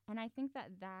 And I think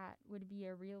that that would be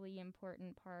a really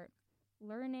important part.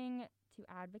 Learning to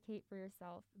advocate for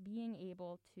yourself, being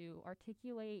able to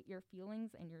articulate your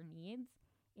feelings and your needs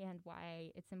and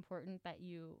why it's important that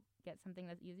you get something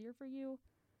that's easier for you,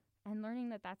 and learning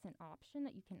that that's an option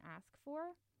that you can ask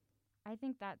for. I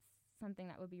think that's something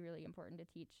that would be really important to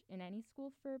teach in any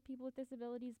school for people with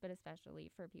disabilities, but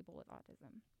especially for people with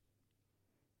autism.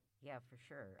 Yeah, for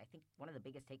sure. I think one of the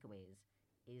biggest takeaways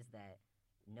is that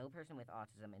no person with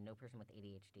autism and no person with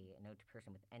ADHD and no person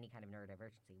with any kind of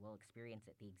neurodivergency will experience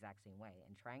it the exact same way.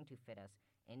 And trying to fit us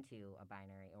into a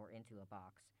binary or into a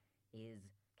box is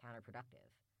counterproductive,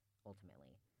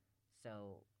 ultimately.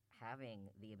 So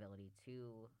having the ability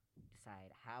to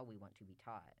decide how we want to be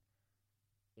taught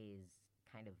is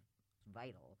kind of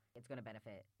vital. It's going to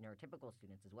benefit neurotypical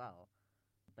students as well,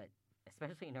 but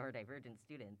especially neurodivergent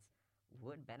students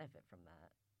would benefit from that,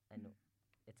 and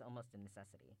it's almost a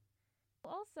necessity.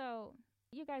 Also,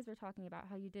 you guys were talking about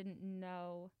how you didn't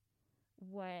know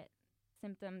what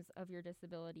symptoms of your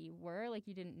disability were. Like,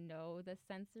 you didn't know the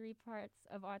sensory parts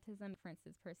of autism. For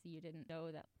instance, Percy, you didn't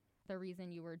know that the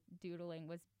reason you were doodling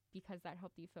was because that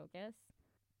helped you focus.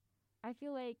 I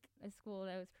feel like a school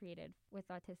that was created with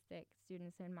autistic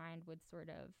students in mind would sort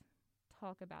of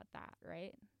talk about that,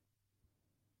 right?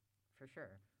 For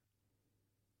sure.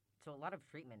 So a lot of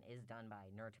treatment is done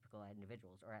by neurotypical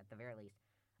individuals, or at the very least,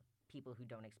 people who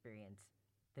don't experience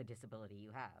the disability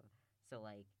you have. So,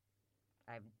 like,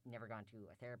 I've never gone to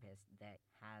a therapist that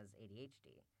has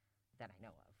ADHD that I know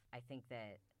of. I think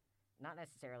that not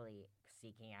necessarily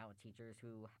seeking out teachers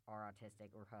who are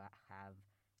autistic or who have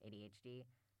ADHD,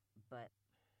 but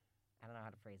I don't know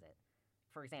how to phrase it.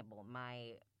 For example,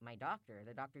 my doctor,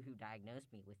 the doctor who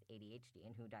diagnosed me with ADHD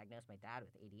and who diagnosed my dad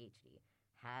with ADHD,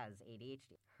 has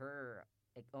ADHD. Her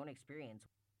own experience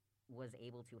was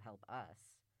able to help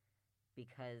us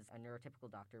because a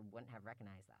neurotypical doctor wouldn't have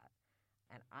recognized that.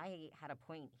 And I had a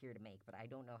point here to make, but I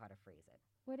don't know how to phrase it.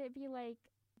 Would it be like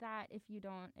that if you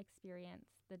don't experience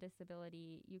the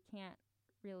disability, you can't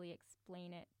really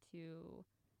explain it to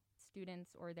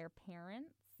students or their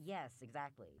parents. Yes,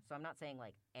 exactly. So I'm not saying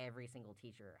like every single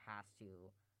teacher has to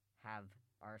have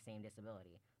our same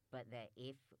disability, but that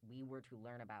if we were to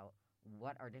learn about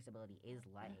what our disability is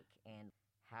like and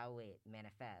how it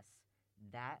manifests,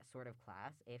 that sort of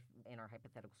class, if in our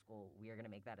hypothetical school we are going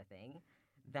to make that a thing,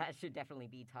 that should definitely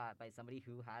be taught by somebody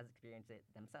who has experienced it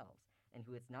themselves and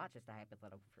who it's not just a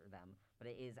hypothetical for them, but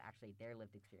it is actually their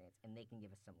lived experience and they can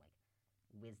give us some like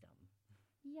wisdom.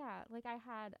 Yeah, like I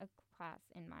had a class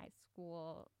in my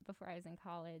school before I was in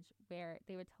college where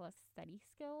they would tell us study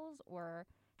skills or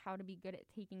how to be good at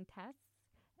taking tests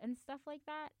and stuff like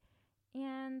that.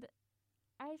 And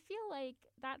I feel like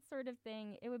that sort of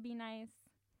thing, it would be nice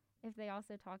if they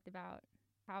also talked about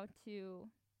how to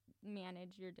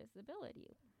manage your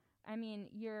disability. I mean,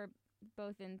 you're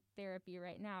both in therapy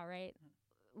right now, right?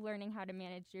 Learning how to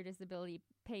manage your disability,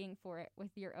 paying for it with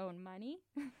your own money.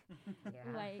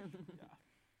 Yeah. Like, Yeah.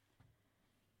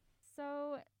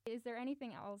 so is there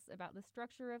anything else about the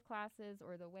structure of classes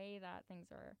or the way that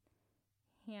things are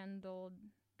handled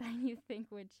that you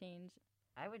think would change?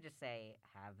 I would just say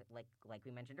have like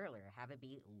we mentioned earlier, have it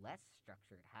be less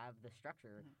structured. Have the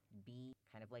structure be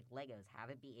kind of like Legos. Have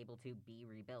it be able to be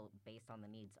rebuilt based on the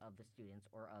needs of the students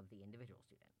or of the individual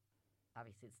student.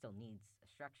 Obviously, it still needs a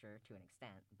structure to an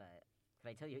extent, but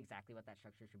could I tell you exactly what that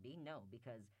structure should be? No,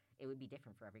 because it would be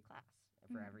different for every class,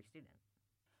 for every student.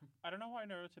 I don't know why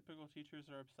neurotypical teachers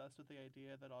are obsessed with the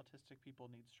idea that autistic people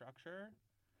need structure.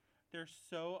 They're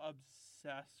so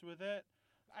obsessed with it.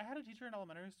 I had a teacher in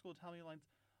elementary school tell me lines,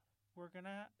 "We're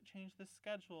gonna change the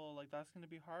schedule. Like that's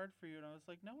gonna be hard for you." And I was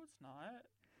like, "No, it's not.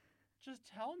 Just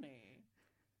tell me.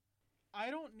 I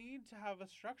don't need to have a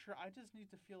structure. I just need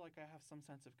to feel like I have some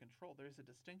sense of control." There's a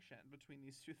distinction between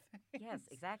these two things. Yes,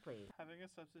 exactly. Having a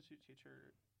substitute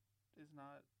teacher is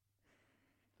not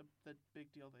the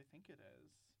big deal they think it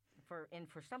is.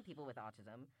 For some people with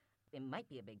autism, it might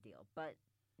be a big deal, but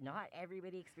not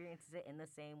everybody experiences it in the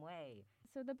same way.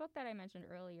 So the book that I mentioned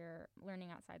earlier,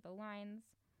 Learning Outside the Lines,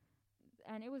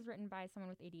 and it was written by someone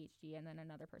with ADHD and then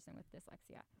another person with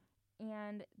dyslexia.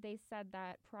 And they said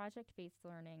that project-based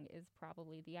learning is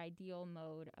probably the ideal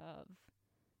mode of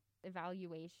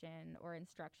evaluation or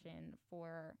instruction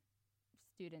for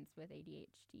students with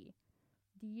ADHD.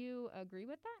 Do you agree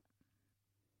with that?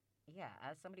 Yeah,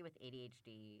 as somebody with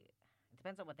ADHD, it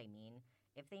depends on what they mean.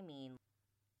 If they mean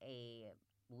a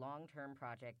long-term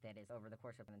project that is over the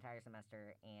course of an entire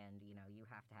semester and, you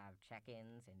have to have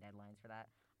check-ins and deadlines for that,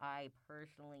 I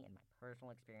personally, in my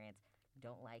personal experience,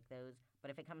 don't like those.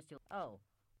 But if it comes to,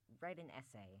 write an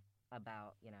essay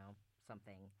about,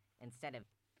 something instead of,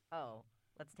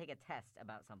 let's take a test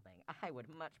about something, I would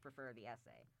much prefer the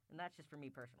essay. And that's just for me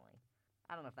personally.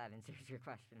 I don't know if that answers your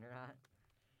question or not.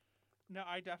 No,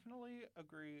 I definitely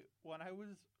agree. When I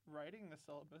was writing the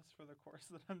syllabus for the course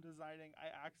that I'm designing,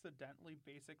 I accidentally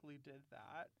basically did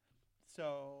that.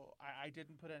 So I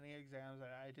didn't put any exams.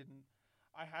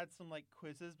 I had some like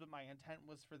quizzes, but my intent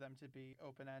was for them to be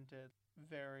open-ended,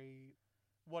 very,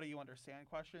 what do you understand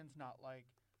questions, not like,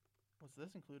 was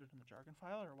this included in the jargon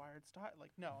file or wired style?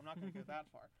 Like, no, I'm not going to go that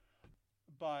far.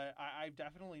 But I've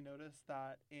definitely noticed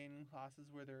that in classes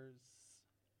where there's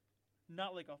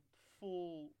not like a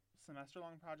full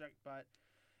semester-long project, but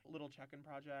little check-in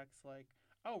projects like,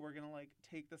 we're going to like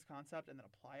take this concept and then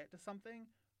apply it to something,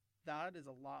 that is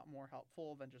a lot more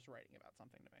helpful than just writing about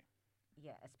something to me.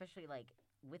 Yeah, especially like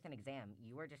with an exam,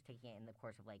 you are just taking it in the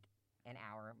course of like an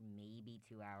hour, maybe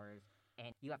 2 hours,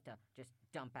 and you have to just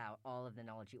dump out all of the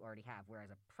knowledge you already have.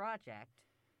 Whereas a project,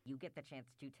 you get the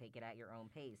chance to take it at your own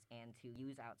pace and to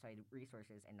use outside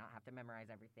resources and not have to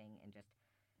memorize everything and just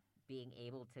being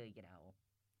able to,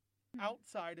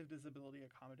 Outside of disability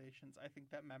accommodations, I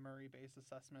think that memory-based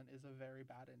assessment is a very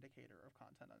bad indicator of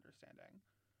content understanding.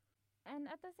 And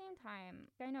at the same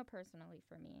time, I know personally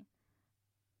for me,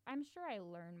 I'm sure I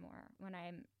learn more when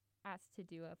I'm asked to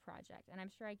do a project, and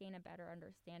I'm sure I gain a better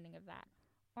understanding of that.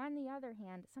 On the other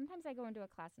hand, sometimes I go into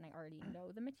a class and I already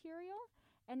know the material,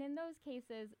 and in those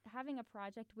cases, having a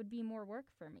project would be more work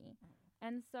for me.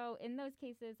 And so in those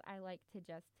cases, I like to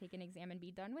just take an exam and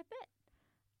be done with it.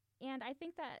 And I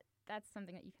think that that's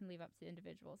something that you can leave up to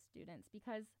individual students,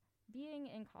 because being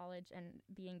in college and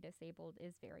being disabled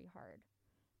is very hard.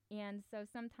 And so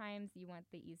sometimes you want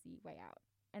the easy way out.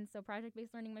 And so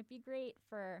project-based learning might be great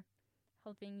for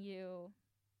helping you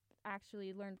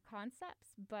actually learn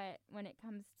concepts, but when it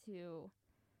comes to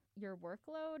your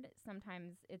workload,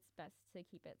 sometimes it's best to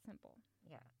keep it simple.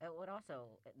 Yeah. It would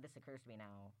also, this occurs to me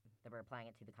now that we're applying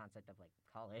it to the concept of like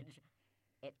college,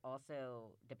 it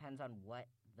also depends on what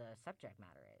the subject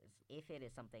matter is. if it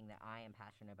is something that I am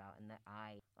passionate about and that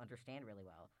I understand really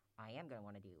well, I am going to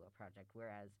want to do a project.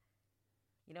 Whereas,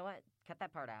 you know what? Cut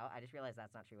that part out. I just realized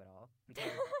that's not true at all.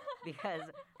 Because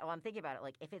I'm thinking about it,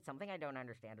 like, if it's something I don't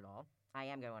understand at all, I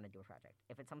am going to want to do a project.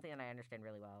 If it's something that I understand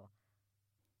really well,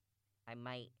 I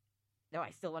might. No,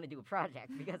 I still want to do a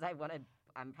project because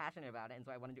I'm passionate about it, and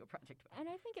so I want to do a project about it. And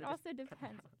I think it So just also cut that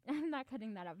depends. out. I'm not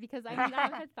cutting that out because I mean,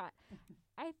 that was a thought.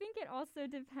 I think it also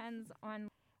depends on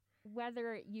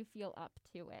whether you feel up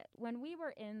to it. When we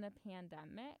were in the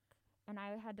pandemic and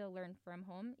I had to learn from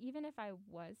home, even if I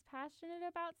was passionate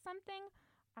about something,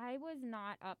 I was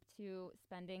not up to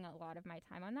spending a lot of my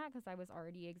time on that because I was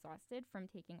already exhausted from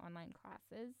taking online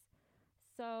classes.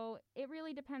 So it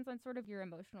really depends on sort of your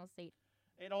emotional state.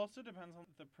 It also depends on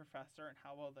the professor and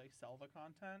how well they sell the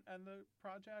content and the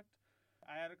project.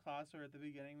 I had a class where at the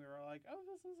beginning we were like, oh,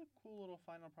 this is a cool little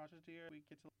final project here. We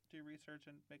get to do research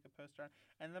and make a poster.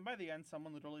 And then by the end,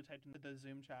 someone literally typed into the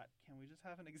Zoom chat, can we just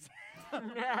have an exam?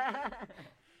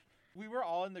 We were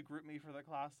all in the group me for the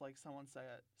class, like, someone say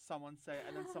it,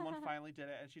 and then someone finally did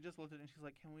it, and she just looked at it and she's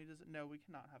like, no, we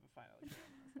cannot have a final exam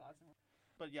in this class.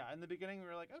 But yeah, in the beginning we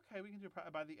were like, okay, we can do it.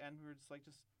 By the end we were just like,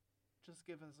 just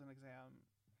give us an exam.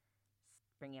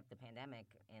 Bringing up the pandemic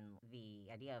and the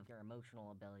idea of your emotional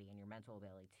ability and your mental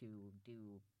ability to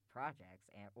do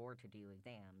projects or to do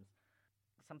exams,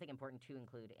 something important to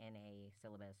include in a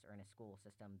syllabus or in a school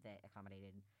system that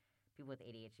accommodated people with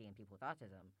ADHD and people with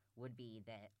autism would be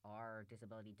that our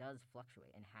disability does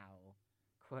fluctuate in how,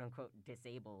 quote-unquote,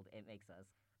 disabled it makes us.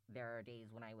 There are days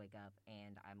when I wake up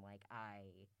and I'm like, I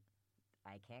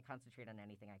can't concentrate on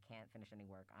anything, I can't finish any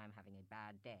work, I'm having a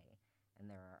bad day. And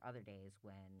there are other days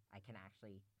when I can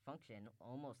actually function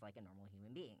almost like a normal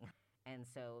human being. And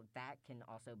so that can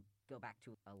also go back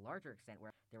to a larger extent where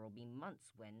there will be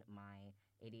months when my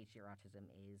ADHD or autism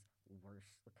is worse,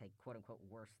 like, quote-unquote,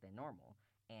 worse than normal.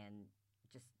 And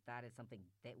just that is something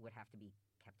that would have to be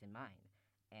kept in mind.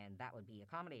 And that would be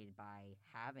accommodated by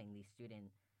having the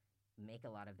student make a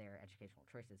lot of their educational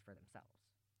choices for themselves.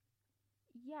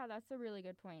 Yeah, that's a really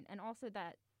good point. And also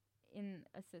that in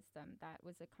a system that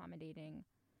was accommodating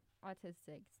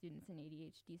autistic students and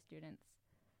ADHD students,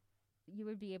 you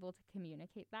would be able to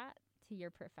communicate that to your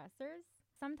professors.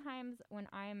 Sometimes when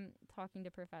I'm talking to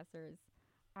professors,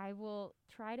 I will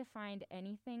try to find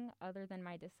anything other than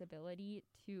my disability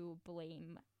to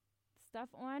blame stuff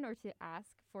on or to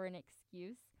ask for an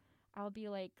excuse. I'll be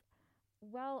like,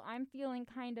 well, I'm feeling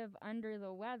kind of under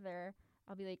the weather.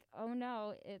 I'll be like, oh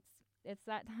no, it's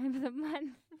that time of the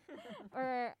month.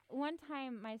 Or one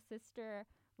time my sister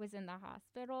was in the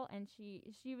hospital and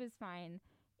she was fine,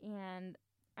 and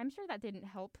I'm sure that didn't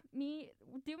help me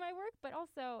do my work, but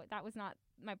also that was not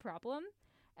my problem.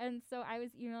 And so I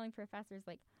was emailing professors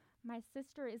like, my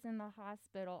sister is in the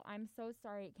hospital. I'm so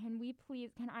sorry.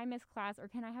 Can I miss class or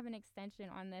can I have an extension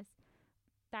on this?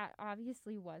 That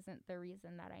obviously wasn't the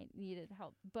reason that I needed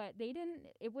help, but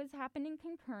it was happening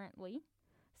concurrently.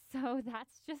 So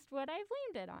that's just what I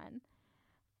blamed it on.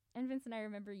 And Vincent, I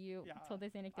remember you told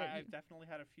this anecdote. I've definitely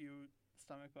had a few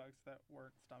stomach bugs that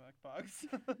weren't stomach bugs.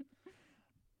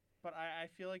 But I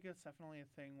feel like it's definitely a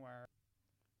thing where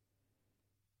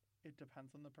it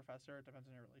depends on the professor. It depends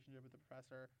on your relationship with the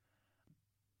professor.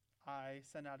 I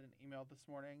sent out an email this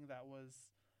morning that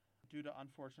was, due to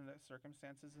unfortunate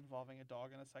circumstances involving a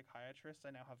dog and a psychiatrist,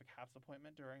 I now have a CAPS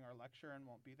appointment during our lecture and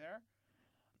won't be there.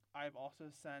 I've also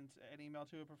sent an email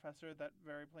to a professor that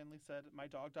very plainly said, my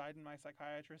dog died and my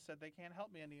psychiatrist said they can't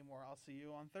help me anymore. I'll see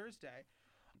you on Thursday.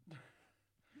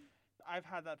 I've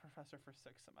had that professor for 6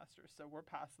 semesters, so we're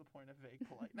past the point of vague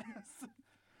politeness.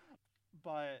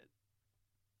 But,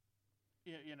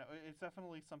 you know, it's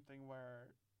definitely something where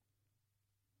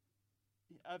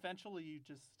eventually you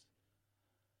just,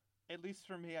 at least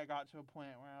for me, I got to a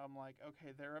point where I'm like,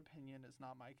 okay, their opinion is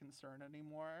not my concern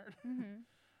anymore. Mm-hmm.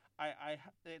 I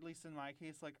at least in my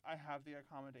case, like, I have the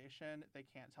accommodation. They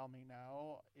can't tell me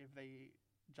no. If they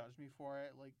judge me for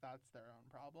it, like, that's their own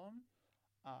problem.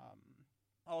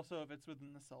 Also, if it's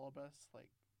within the syllabus,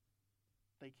 like,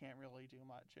 they can't really do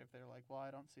much. If they're like, well, I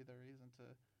don't see the reason to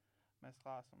miss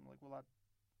class, I'm like, well,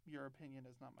 your opinion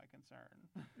is not my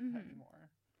concern anymore.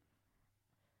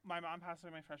 My mom passed away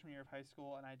my freshman year of high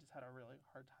school, and I just had a really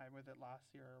hard time with it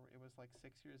last year. It was like 6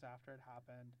 years after it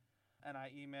happened, and I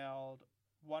emailed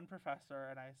one professor,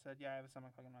 and I said, yeah, I have a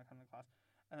stomach bug, I'm not coming to class.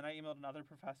 And then I emailed another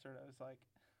professor that was like,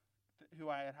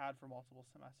 who I had for multiple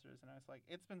semesters, and I was like,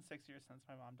 it's been 6 years since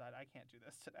my mom died. I can't do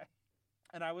this today.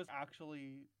 And I was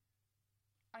actually,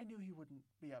 I knew he wouldn't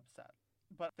be upset,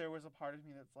 but there was a part of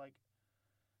me that's like,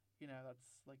 you know,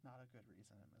 that's like not a good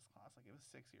reason to miss class. Like, it was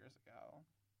 6 years ago.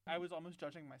 I was almost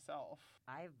judging myself.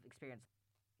 I've experienced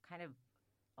kind of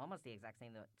almost the exact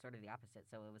same, sort of the opposite.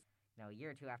 So it was, a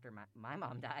year or two after my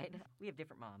mom died. We have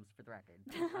different moms, for the record.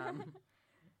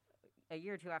 A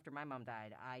year or two after my mom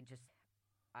died, I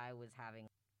was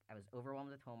overwhelmed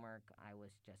with homework.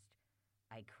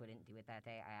 I couldn't do it that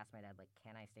day. I asked my dad, like,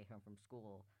 can I stay home from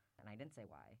school? And I didn't say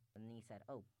why. And he said,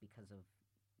 oh, because of,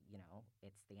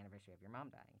 it's the anniversary of your mom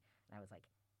dying. And I was like,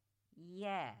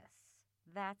 yes,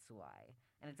 that's why.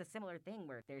 And it's a similar thing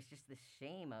where there's just this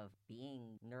shame of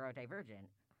being neurodivergent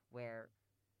where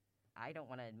I don't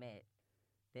want to admit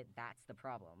that that's the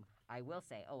problem. I will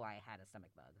say, oh, I had a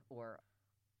stomach bug. Or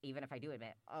even if I do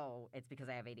admit, oh, it's because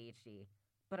I have ADHD,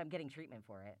 but I'm getting treatment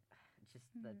for it. Just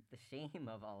the shame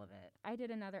of all of it. I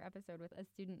did another episode with a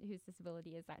student whose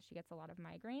disability is that she gets a lot of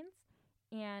migraines.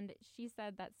 And she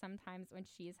said that sometimes when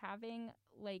she's having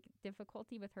like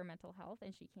difficulty with her mental health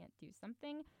and she can't do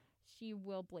something, she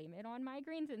will blame it on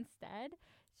migraines instead.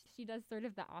 She does sort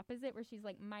of the opposite where she's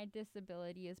like, my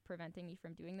disability is preventing me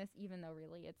from doing this, even though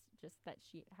really it's just that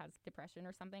she has depression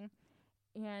or something.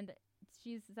 And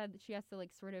she said that she has to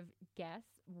like sort of guess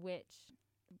which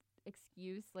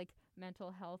excuse, like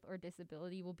mental health or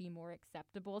disability, will be more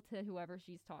acceptable to whoever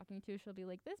she's talking to. She'll be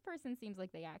like, this person seems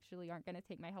like they actually aren't going to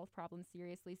take my health problems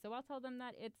seriously, so I'll tell them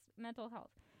that it's mental health.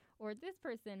 Or this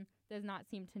person does not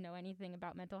seem to know anything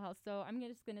about mental health, so I'm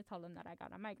just going to tell them that I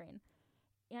got a migraine.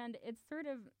 And it's sort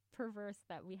of perverse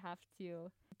that we have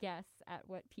to guess at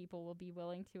what people will be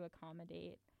willing to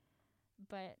accommodate.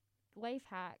 But life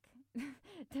hack,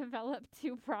 develop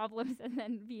two problems and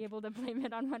then be able to blame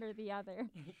it on one or the other.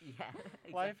 Yeah.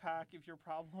 Exactly. Life hack, if your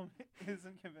problem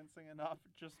isn't convincing enough,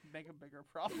 just make a bigger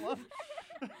problem.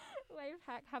 Life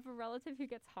hack, have a relative who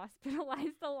gets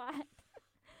hospitalized a lot.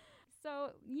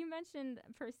 So you mentioned,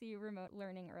 Percy, remote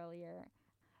learning earlier.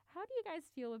 How do you guys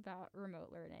feel about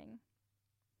remote learning?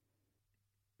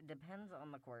 It depends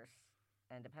on the course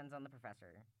and depends on the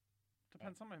professor.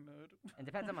 Depends on my mood. It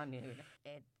depends on my mood.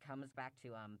 It comes back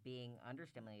to being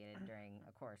understimulated during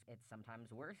a course. It's sometimes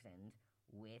worsened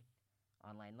with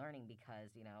online learning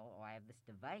because, I have this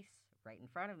device right in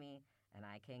front of me and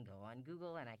I can go on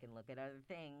Google and I can look at other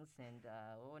things and,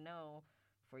 oh no,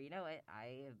 before you know it,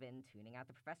 I have been tuning out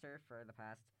the professor for the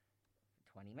past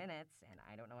 20 minutes and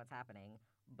I don't know what's happening.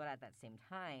 But at that same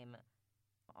time,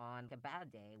 on a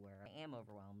bad day where I am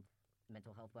overwhelmed,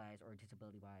 mental health-wise or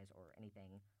disability-wise or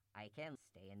anything, I can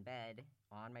stay in bed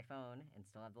on my phone and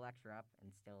still have the lecture up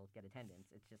and still get attendance.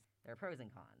 It's just, there are pros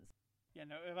and cons. Yeah,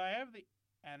 no, if I have the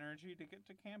energy to get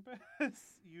to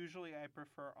campus, usually I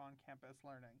prefer on-campus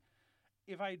learning.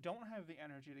 If I don't have the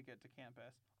energy to get to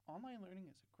campus, online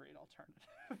learning is a great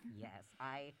alternative. Yes,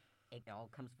 it all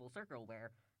comes full circle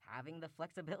where having the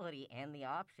flexibility and the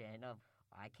option of,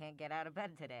 I can't get out of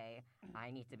bed today,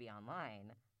 I need to be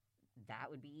online, that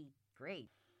would be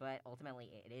great. But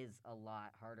ultimately, it is a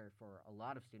lot harder for a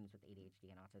lot of students with ADHD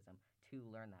and autism to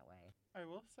learn that way. I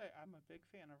will say I'm a big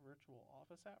fan of virtual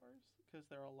office hours because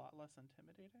they're a lot less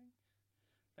intimidating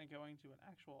than going to an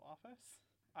actual office.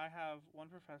 I have one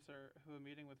professor who I'm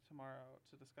meeting with tomorrow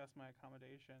to discuss my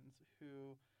accommodations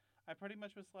who I pretty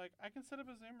much was like, I can set up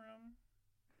a Zoom room.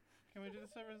 Can we do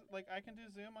this over? Like, I can do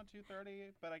Zoom on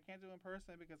 2:30, but I can't do it in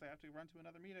person because I have to run to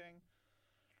another meeting.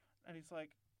 And he's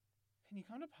like, can you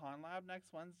come to Pond Lab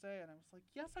next Wednesday? And I was like,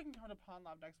 yes, I can come to Pond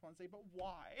Lab next Wednesday, but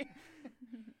why?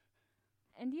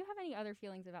 And do you have any other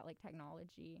feelings about, like,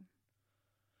 technology?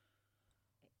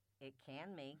 It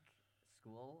can make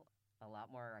school a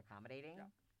lot more accommodating, Yeah.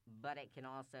 but it can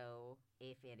also,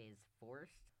 if it is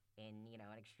forced in, an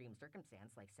extreme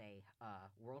circumstance, like, say, a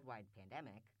worldwide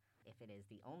pandemic, if it is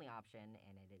the only option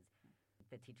and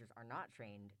the teachers are not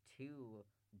trained to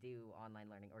do online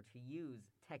learning or to use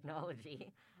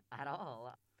technology at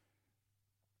all,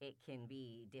 it can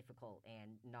be difficult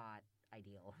and not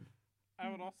ideal. I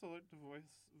would also like to voice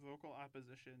vocal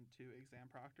opposition to exam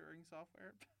proctoring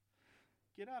software.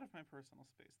 Get out of my personal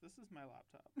space. This is my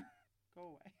laptop.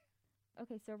 Go away.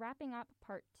 Okay, so wrapping up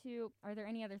part 2, are there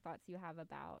any other thoughts you have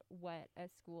about what a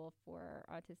school for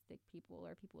autistic people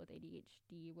or people with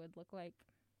ADHD would look like?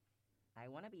 I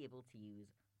want to be able to use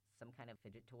some kind of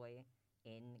fidget toy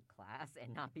in class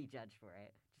and not be judged for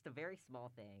it. Just a very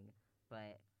small thing,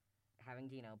 but having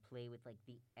to, play with like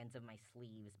the ends of my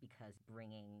sleeves because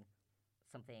bringing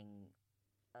something,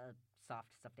 a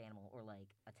soft stuffed animal or like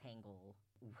a tangle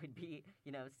would be,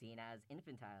 seen as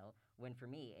infantile, when for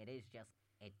me it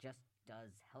just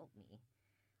does help me.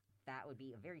 That would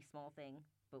be a very small thing,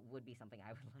 but would be something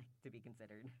I would like to be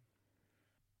considered.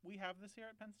 We have this here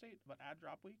at Penn State, but Add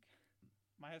Drop Week.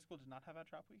 My high school did not have Add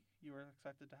Drop Week. You were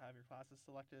expected to have your classes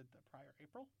selected the prior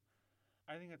April.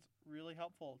 I think it's really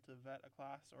helpful to vet a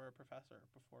class or a professor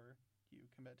before you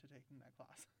commit to taking that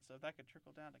class. So if that could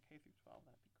trickle down to K through 12,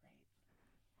 that'd be great.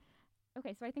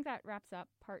 Okay, so I think that wraps up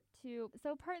part 2.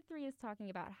 So part 3 is talking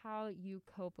about how you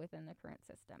cope within the current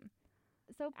system.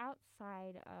 So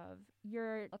outside of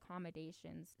your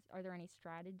accommodations, are there any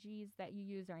strategies that you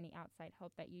use or any outside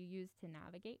help that you use to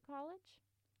navigate college?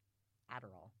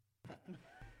 Adderall.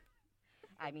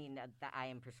 I mean, I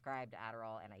am prescribed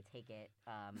Adderall, and I take it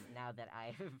now that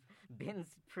I've been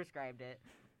prescribed it.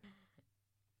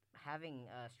 Having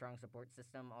a strong support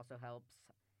system also helps,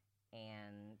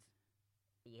 and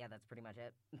yeah, that's pretty much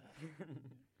it.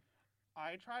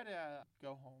 I try to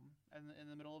go home in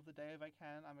the middle of the day if I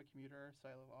can. I'm a commuter, so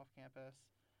I live off campus.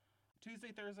 Tuesday,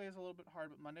 Thursday is a little bit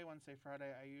hard, but Monday, Wednesday, Friday,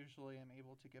 I usually am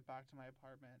able to get back to my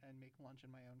apartment and make lunch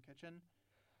in my own kitchen,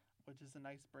 which is a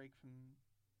nice break from,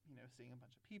 seeing a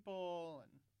bunch of people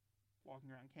and walking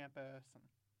around campus. And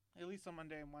at least on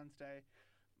Monday and Wednesday,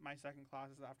 my second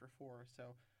class is after 4,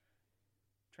 so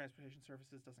transportation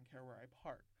services doesn't care where I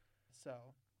park.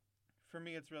 So for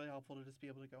me, it's really helpful to just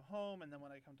be able to go home, and then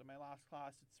when I come to my last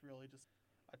class, it's really just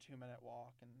a 2-minute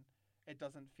walk, and it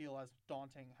doesn't feel as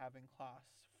daunting having class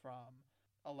from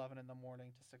 11 in the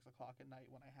morning to 6 o'clock at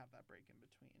night when I have that break in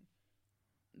between.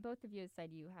 Both of you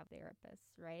said you have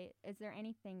therapists, right? Is there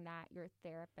anything that your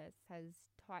therapist has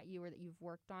taught you or that you've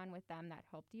worked on with them that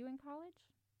helped you in college?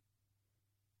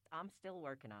 I'm still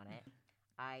working on it.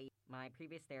 My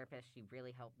previous therapist, she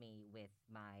really helped me with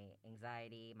my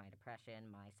anxiety, my depression,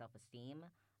 my self-esteem,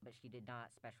 but she did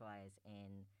not specialize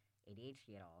in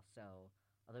ADHD at all. So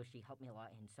although she helped me a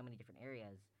lot in so many different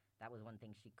areas, that was one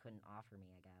thing she couldn't offer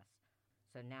me, I guess.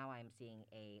 So now I'm seeing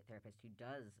a therapist who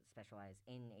does specialize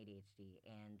in ADHD,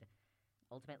 and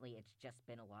ultimately it's just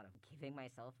been a lot of giving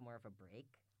myself more of a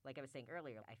break. Like I was saying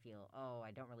earlier, I feel,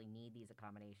 I don't really need these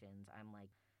accommodations. I'm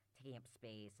like taking up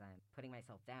space, I'm putting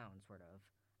myself down, sort of.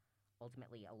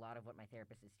 Ultimately, a lot of what my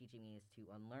therapist is teaching me is to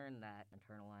unlearn that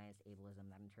internalized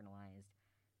ableism, that internalized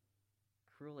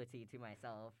cruelty to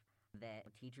myself that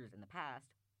teachers in the past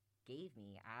gave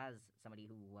me as somebody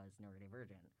who was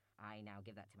neurodivergent. I now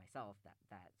give that to myself,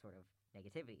 that sort of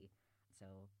negativity.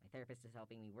 So my therapist is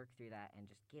helping me work through that and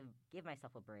just give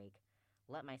myself a break,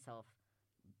 let myself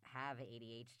have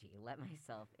ADHD, let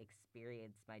myself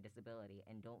experience my disability,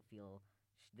 and don't feel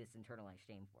this internalized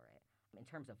shame for it. In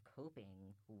terms of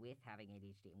coping with having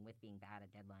ADHD and with being bad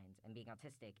at deadlines and being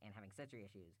autistic and having sensory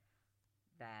issues,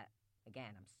 that,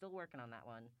 again, I'm still working on that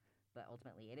one, but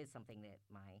ultimately it is something that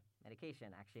my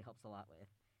medication actually helps a lot with.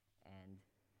 And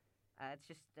it's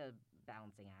just a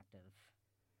balancing act of,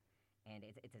 and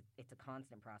it's a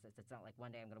constant process. It's not like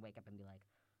one day I'm going to wake up and be like,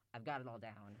 I've got it all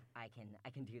down. I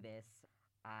can do this.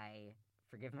 I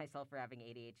forgive myself for having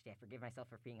ADHD. I forgive myself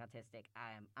for being autistic.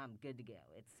 I'm good to go.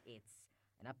 It's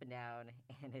an up and down,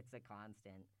 and it's a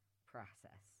constant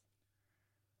process.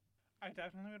 I've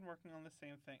definitely been working on the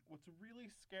same thing. What's really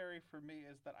scary for me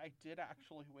is that I did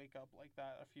actually wake up like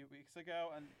that a few weeks ago,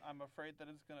 and I'm afraid that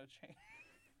it's going to change.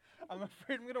 I'm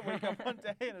afraid I'm going to wake up one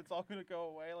day and it's all going to go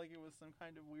away like it was some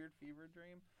kind of weird fever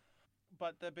dream.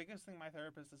 But the biggest thing my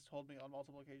therapist has told me on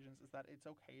multiple occasions is that it's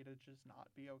okay to just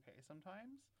not be okay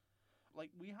sometimes.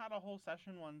 Like, we had a whole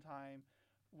session one time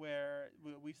where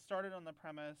we started on the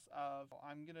premise of,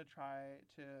 I'm going to try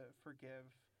to forgive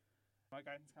my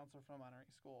guidance counselor from elementary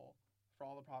school for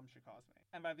all the problems she caused me.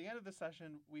 And by the end of the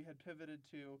session, we had pivoted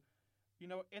to,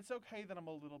 it's okay that I'm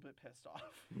a little bit pissed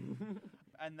off.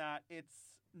 And that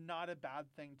it's not a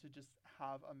bad thing to just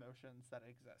have emotions that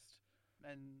exist.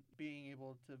 And being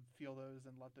able to feel those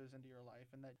and let those into your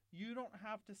life. And that you don't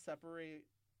have to separate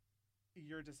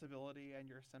your disability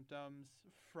and your symptoms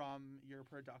from your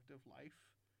productive life.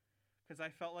 Because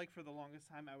I felt like for the longest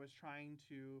time I was trying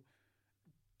to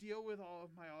deal with all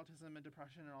of my autism and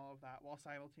depression and all of that while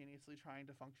simultaneously trying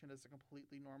to function as a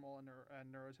completely normal and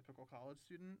neurotypical college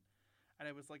student. And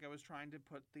it was like I was trying to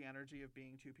put the energy of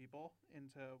being two people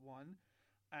into one,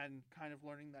 and kind of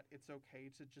learning that it's okay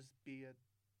to just be a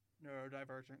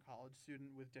neurodivergent college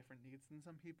student with different needs than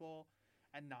some people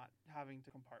and not having to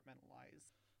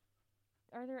compartmentalize.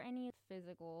 Are there any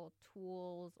physical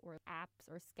tools or apps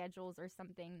or schedules or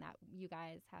something that you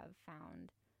guys have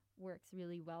found works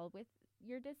really well with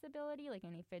your disability, like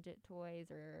any fidget toys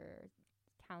or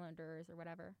calendars or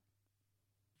whatever?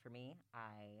 For me,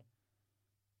 I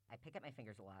pick up my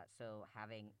fingers a lot, so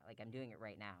having, like, I'm doing it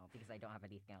right now because I don't have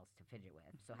anything else to fidget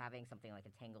with. So having something like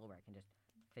a Tangle where I can just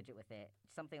fidget with it,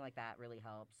 something like that really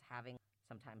helps. Having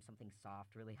sometimes something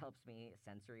soft really helps me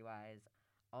sensory-wise.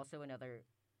 Also, another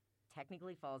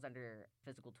technically falls under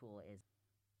physical tool is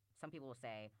some people will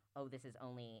say, oh, this is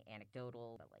only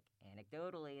anecdotal, but like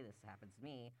anecdotally, this happens to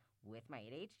me with my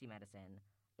ADHD medicine.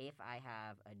 If I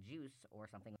have a juice or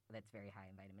something that's very high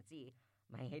in vitamin C,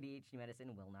 my ADHD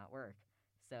medicine will not work.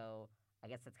 So I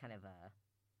guess that's kind of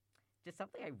just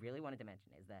something I really wanted to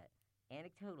mention is that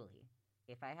anecdotally,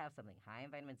 if I have something high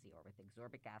in vitamin C or with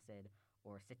ascorbic acid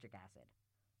or citric acid,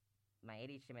 my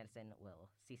ADHD medicine will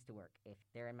cease to work if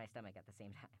they're in my stomach at the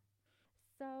same time.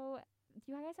 So,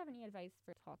 do you guys have any advice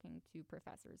for talking to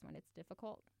professors when it's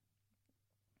difficult?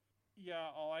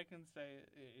 Yeah, all I can say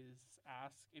is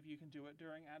ask if you can do it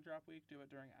during ad drop week, do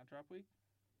it during ad drop week.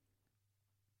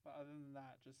 But other than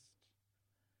that, just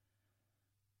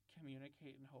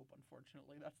communicate and hope,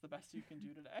 unfortunately. That's the best you can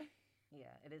do today.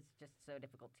 Yeah, it is just so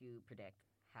difficult to predict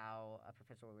how a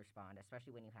professor will respond,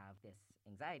 especially when you have this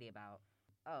anxiety about,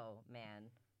 oh,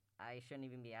 man, I shouldn't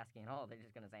even be asking at all. They're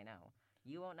just going to say no.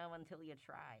 You won't know until you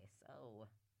try, so...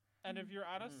 And if you're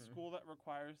at a school that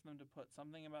requires them to put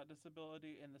something about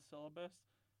disability in the syllabus,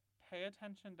 pay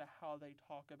attention to how they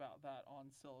talk about that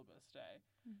on syllabus day.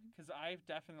 Because I've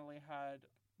definitely had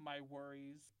my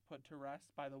worries put to rest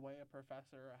by the way a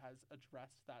professor has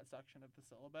addressed that section of the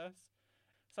syllabus.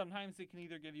 Sometimes it can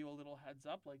either give you a little heads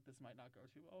up, like this might not go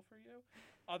too well for you.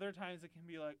 Other times it can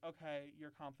be like, okay,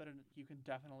 you're confident, you can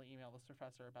definitely email this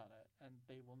professor about it, and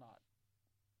they will not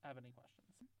have any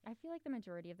questions. I feel like the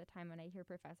majority of the time when I hear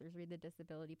professors read the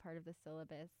disability part of the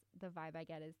syllabus, the vibe I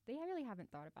get is they really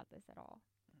haven't thought about this at all.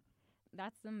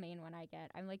 That's the main one I get.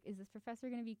 I'm like, is this professor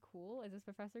going to be cool? Is this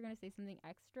professor going to say something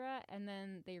extra? And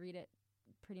then they read it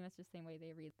pretty much the same way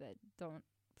they read the don't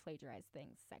plagiarize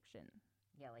things section.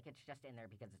 Yeah, like it's just in there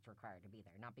because it's required to be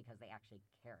there, not because they actually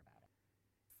care about it.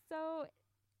 So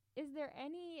is there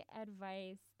any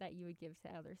advice that you would give to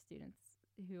other students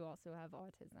who also have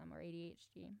autism or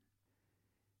ADHD?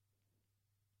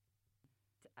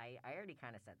 I already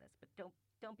kind of said this, but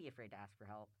don't be afraid to ask for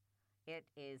help. It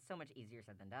is so much easier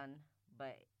said than done,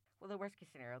 but well, the worst case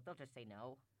scenario, they'll just say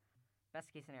no.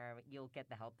 Best case scenario, you'll get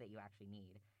the help that you actually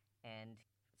need. And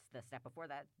the step before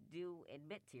that, do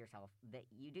admit to yourself that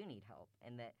you do need help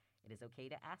and that it is okay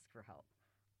to ask for help.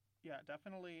 Yeah,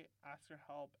 definitely ask for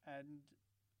help and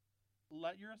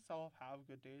let yourself have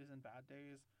good days and bad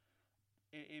days.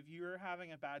 If you're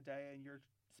having a bad day and you're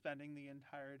spending the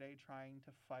entire day trying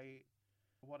to fight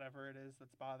whatever it is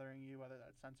that's bothering you, whether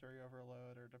that's sensory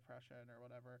overload or depression or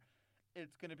whatever,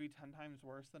 it's going to be 10 times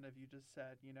worse than if you just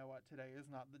said, you know what, today is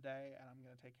not the day and I'm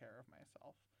going to take care of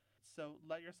myself. So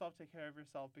let yourself take care of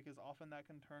yourself, because often that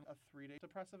can turn a 3-day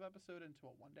depressive episode into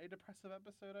a 1-day depressive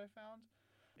episode, I found.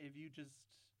 If you just,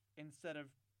 instead of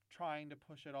trying to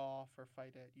push it off or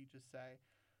fight it, you just say,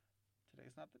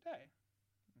 today's not the day.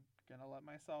 I'm going to let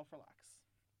myself relax.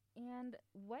 And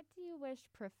what do you wish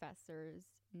professors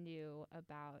knew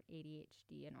about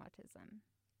ADHD and autism?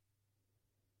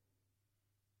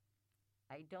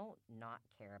 I don't not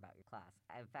care about your class.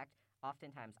 In fact,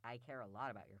 oftentimes I care a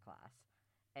lot about your class.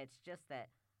 It's just that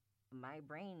my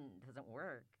brain doesn't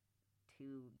work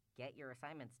to get your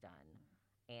assignments done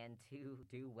and to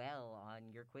do well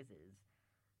on your quizzes.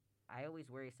 I always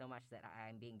worry so much that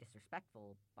I'm being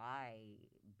disrespectful by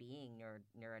being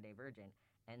neurodivergent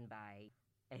and by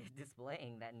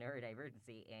displaying that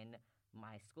neurodivergency in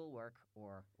my schoolwork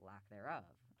or lack thereof.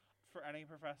 For any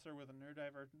professor with a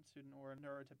neurodivergent student or a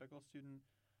neurotypical student,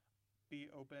 be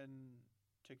open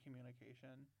to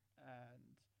communication and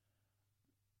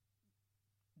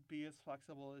be as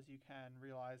flexible as you can,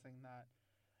 realizing that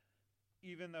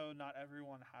even though not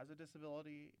everyone has a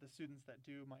disability, the students that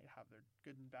do might have their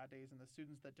good and bad days, and the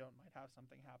students that don't might have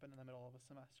something happen in the middle of a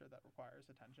semester that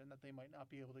requires attention that they might not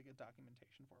be able to get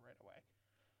documentation for right away.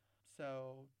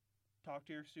 So talk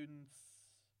to your students,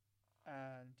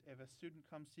 and if a student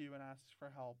comes to you and asks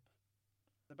for help,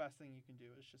 the best thing you can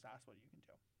do is just ask what you can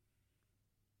do.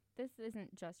 This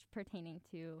isn't just pertaining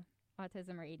to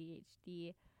autism or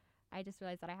ADHD. I just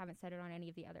realized that I haven't said it on any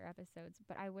of the other episodes,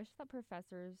 but I wish that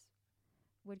professors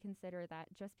would consider that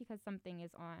just because something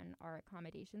is on our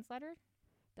accommodations letter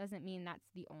doesn't mean that's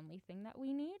the only thing that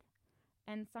we need.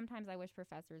 And sometimes I wish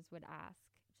professors would ask,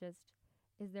 just,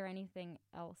 is there anything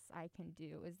else I can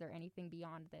do? Is there anything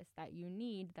beyond this that you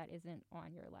need that isn't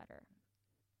on your letter?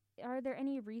 Are there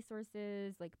any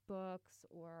resources like books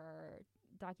or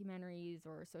documentaries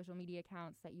or social media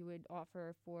accounts that you would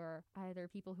offer for either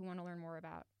people who want to learn more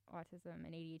about autism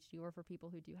and ADHD or for people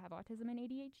who do have autism and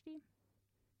ADHD?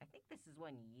 I think this is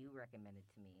one you recommended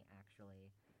to me,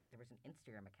 actually. There was an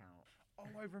Instagram account. Oh,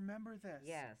 I remember this.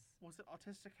 Yes. Was it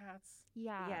Autistic Cats?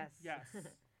 Yeah. Yes.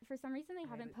 For some reason, they Right.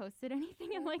 haven't posted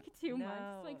anything in like 2 No.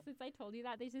 months. Like since I told you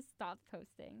that, they just stopped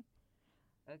posting.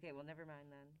 Okay, well, never mind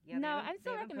then. Yeah, No, they I'm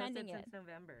still haven't recommending posted it. since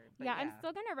November. But Yeah, I'm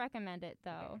still going to recommend it,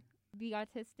 though. Okay. The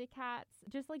Autistic Cats,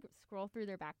 just like scroll through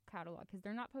their back catalog because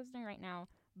they're not posting right now.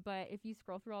 But if you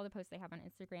scroll through all the posts they have on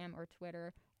Instagram or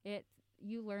Twitter,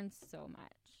 you learn so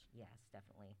much. Yes,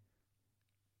 definitely.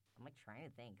 I'm like trying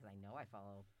to think because I know I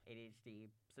follow ADHD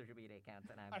social media accounts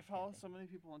and I follow so many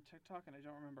people on TikTok and I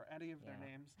don't remember any of their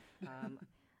Yeah. names.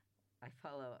 I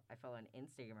follow an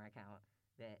Instagram account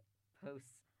that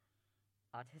posts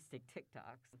autistic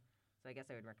TikToks. So I guess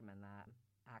I would recommend that.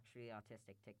 Actually,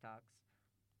 autistic TikToks.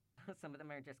 Some of them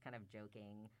are just kind of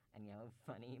joking and,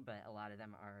 funny, but a lot of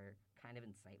them are kind of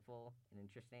insightful and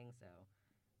interesting, so.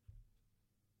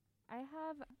 I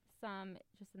have some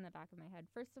just in the back of my head.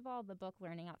 First of all, the book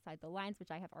Learning Outside the Lines,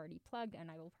 which I have already plugged and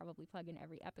I will probably plug in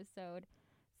every episode.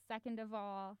 Second of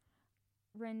all,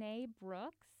 Renee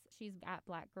Brooks. She's at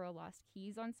Black Girl Lost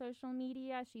Keys on social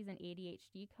media. She's an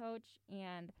ADHD coach,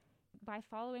 and by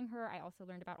following her, I also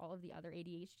learned about all of the other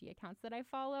ADHD accounts that I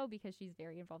follow because she's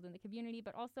very involved in the community,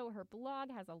 but also her blog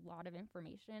has a lot of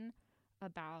information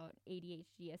about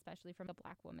ADHD, especially from a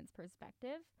Black woman's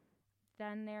perspective.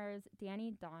 Then there's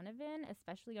Danny Donovan,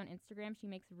 especially on Instagram. She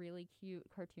makes really cute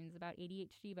cartoons about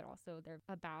ADHD, but also they're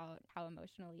about how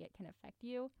emotionally it can affect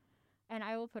you. And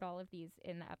I will put all of these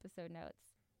in the episode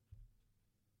notes.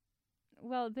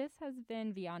 Well, this has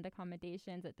been Beyond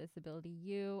Accommodations at Disability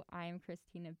U. I'm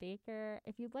Christina Baker.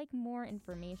 If you'd like more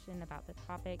information about the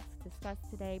topics discussed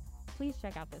today, please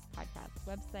check out this podcast's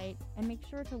website and make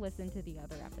sure to listen to the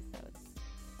other episodes.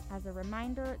 As a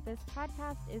reminder, this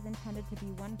podcast is intended to be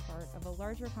one part of a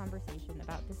larger conversation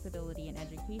about disability in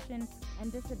education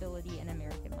and disability in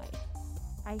American life.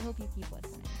 I hope you keep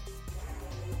listening.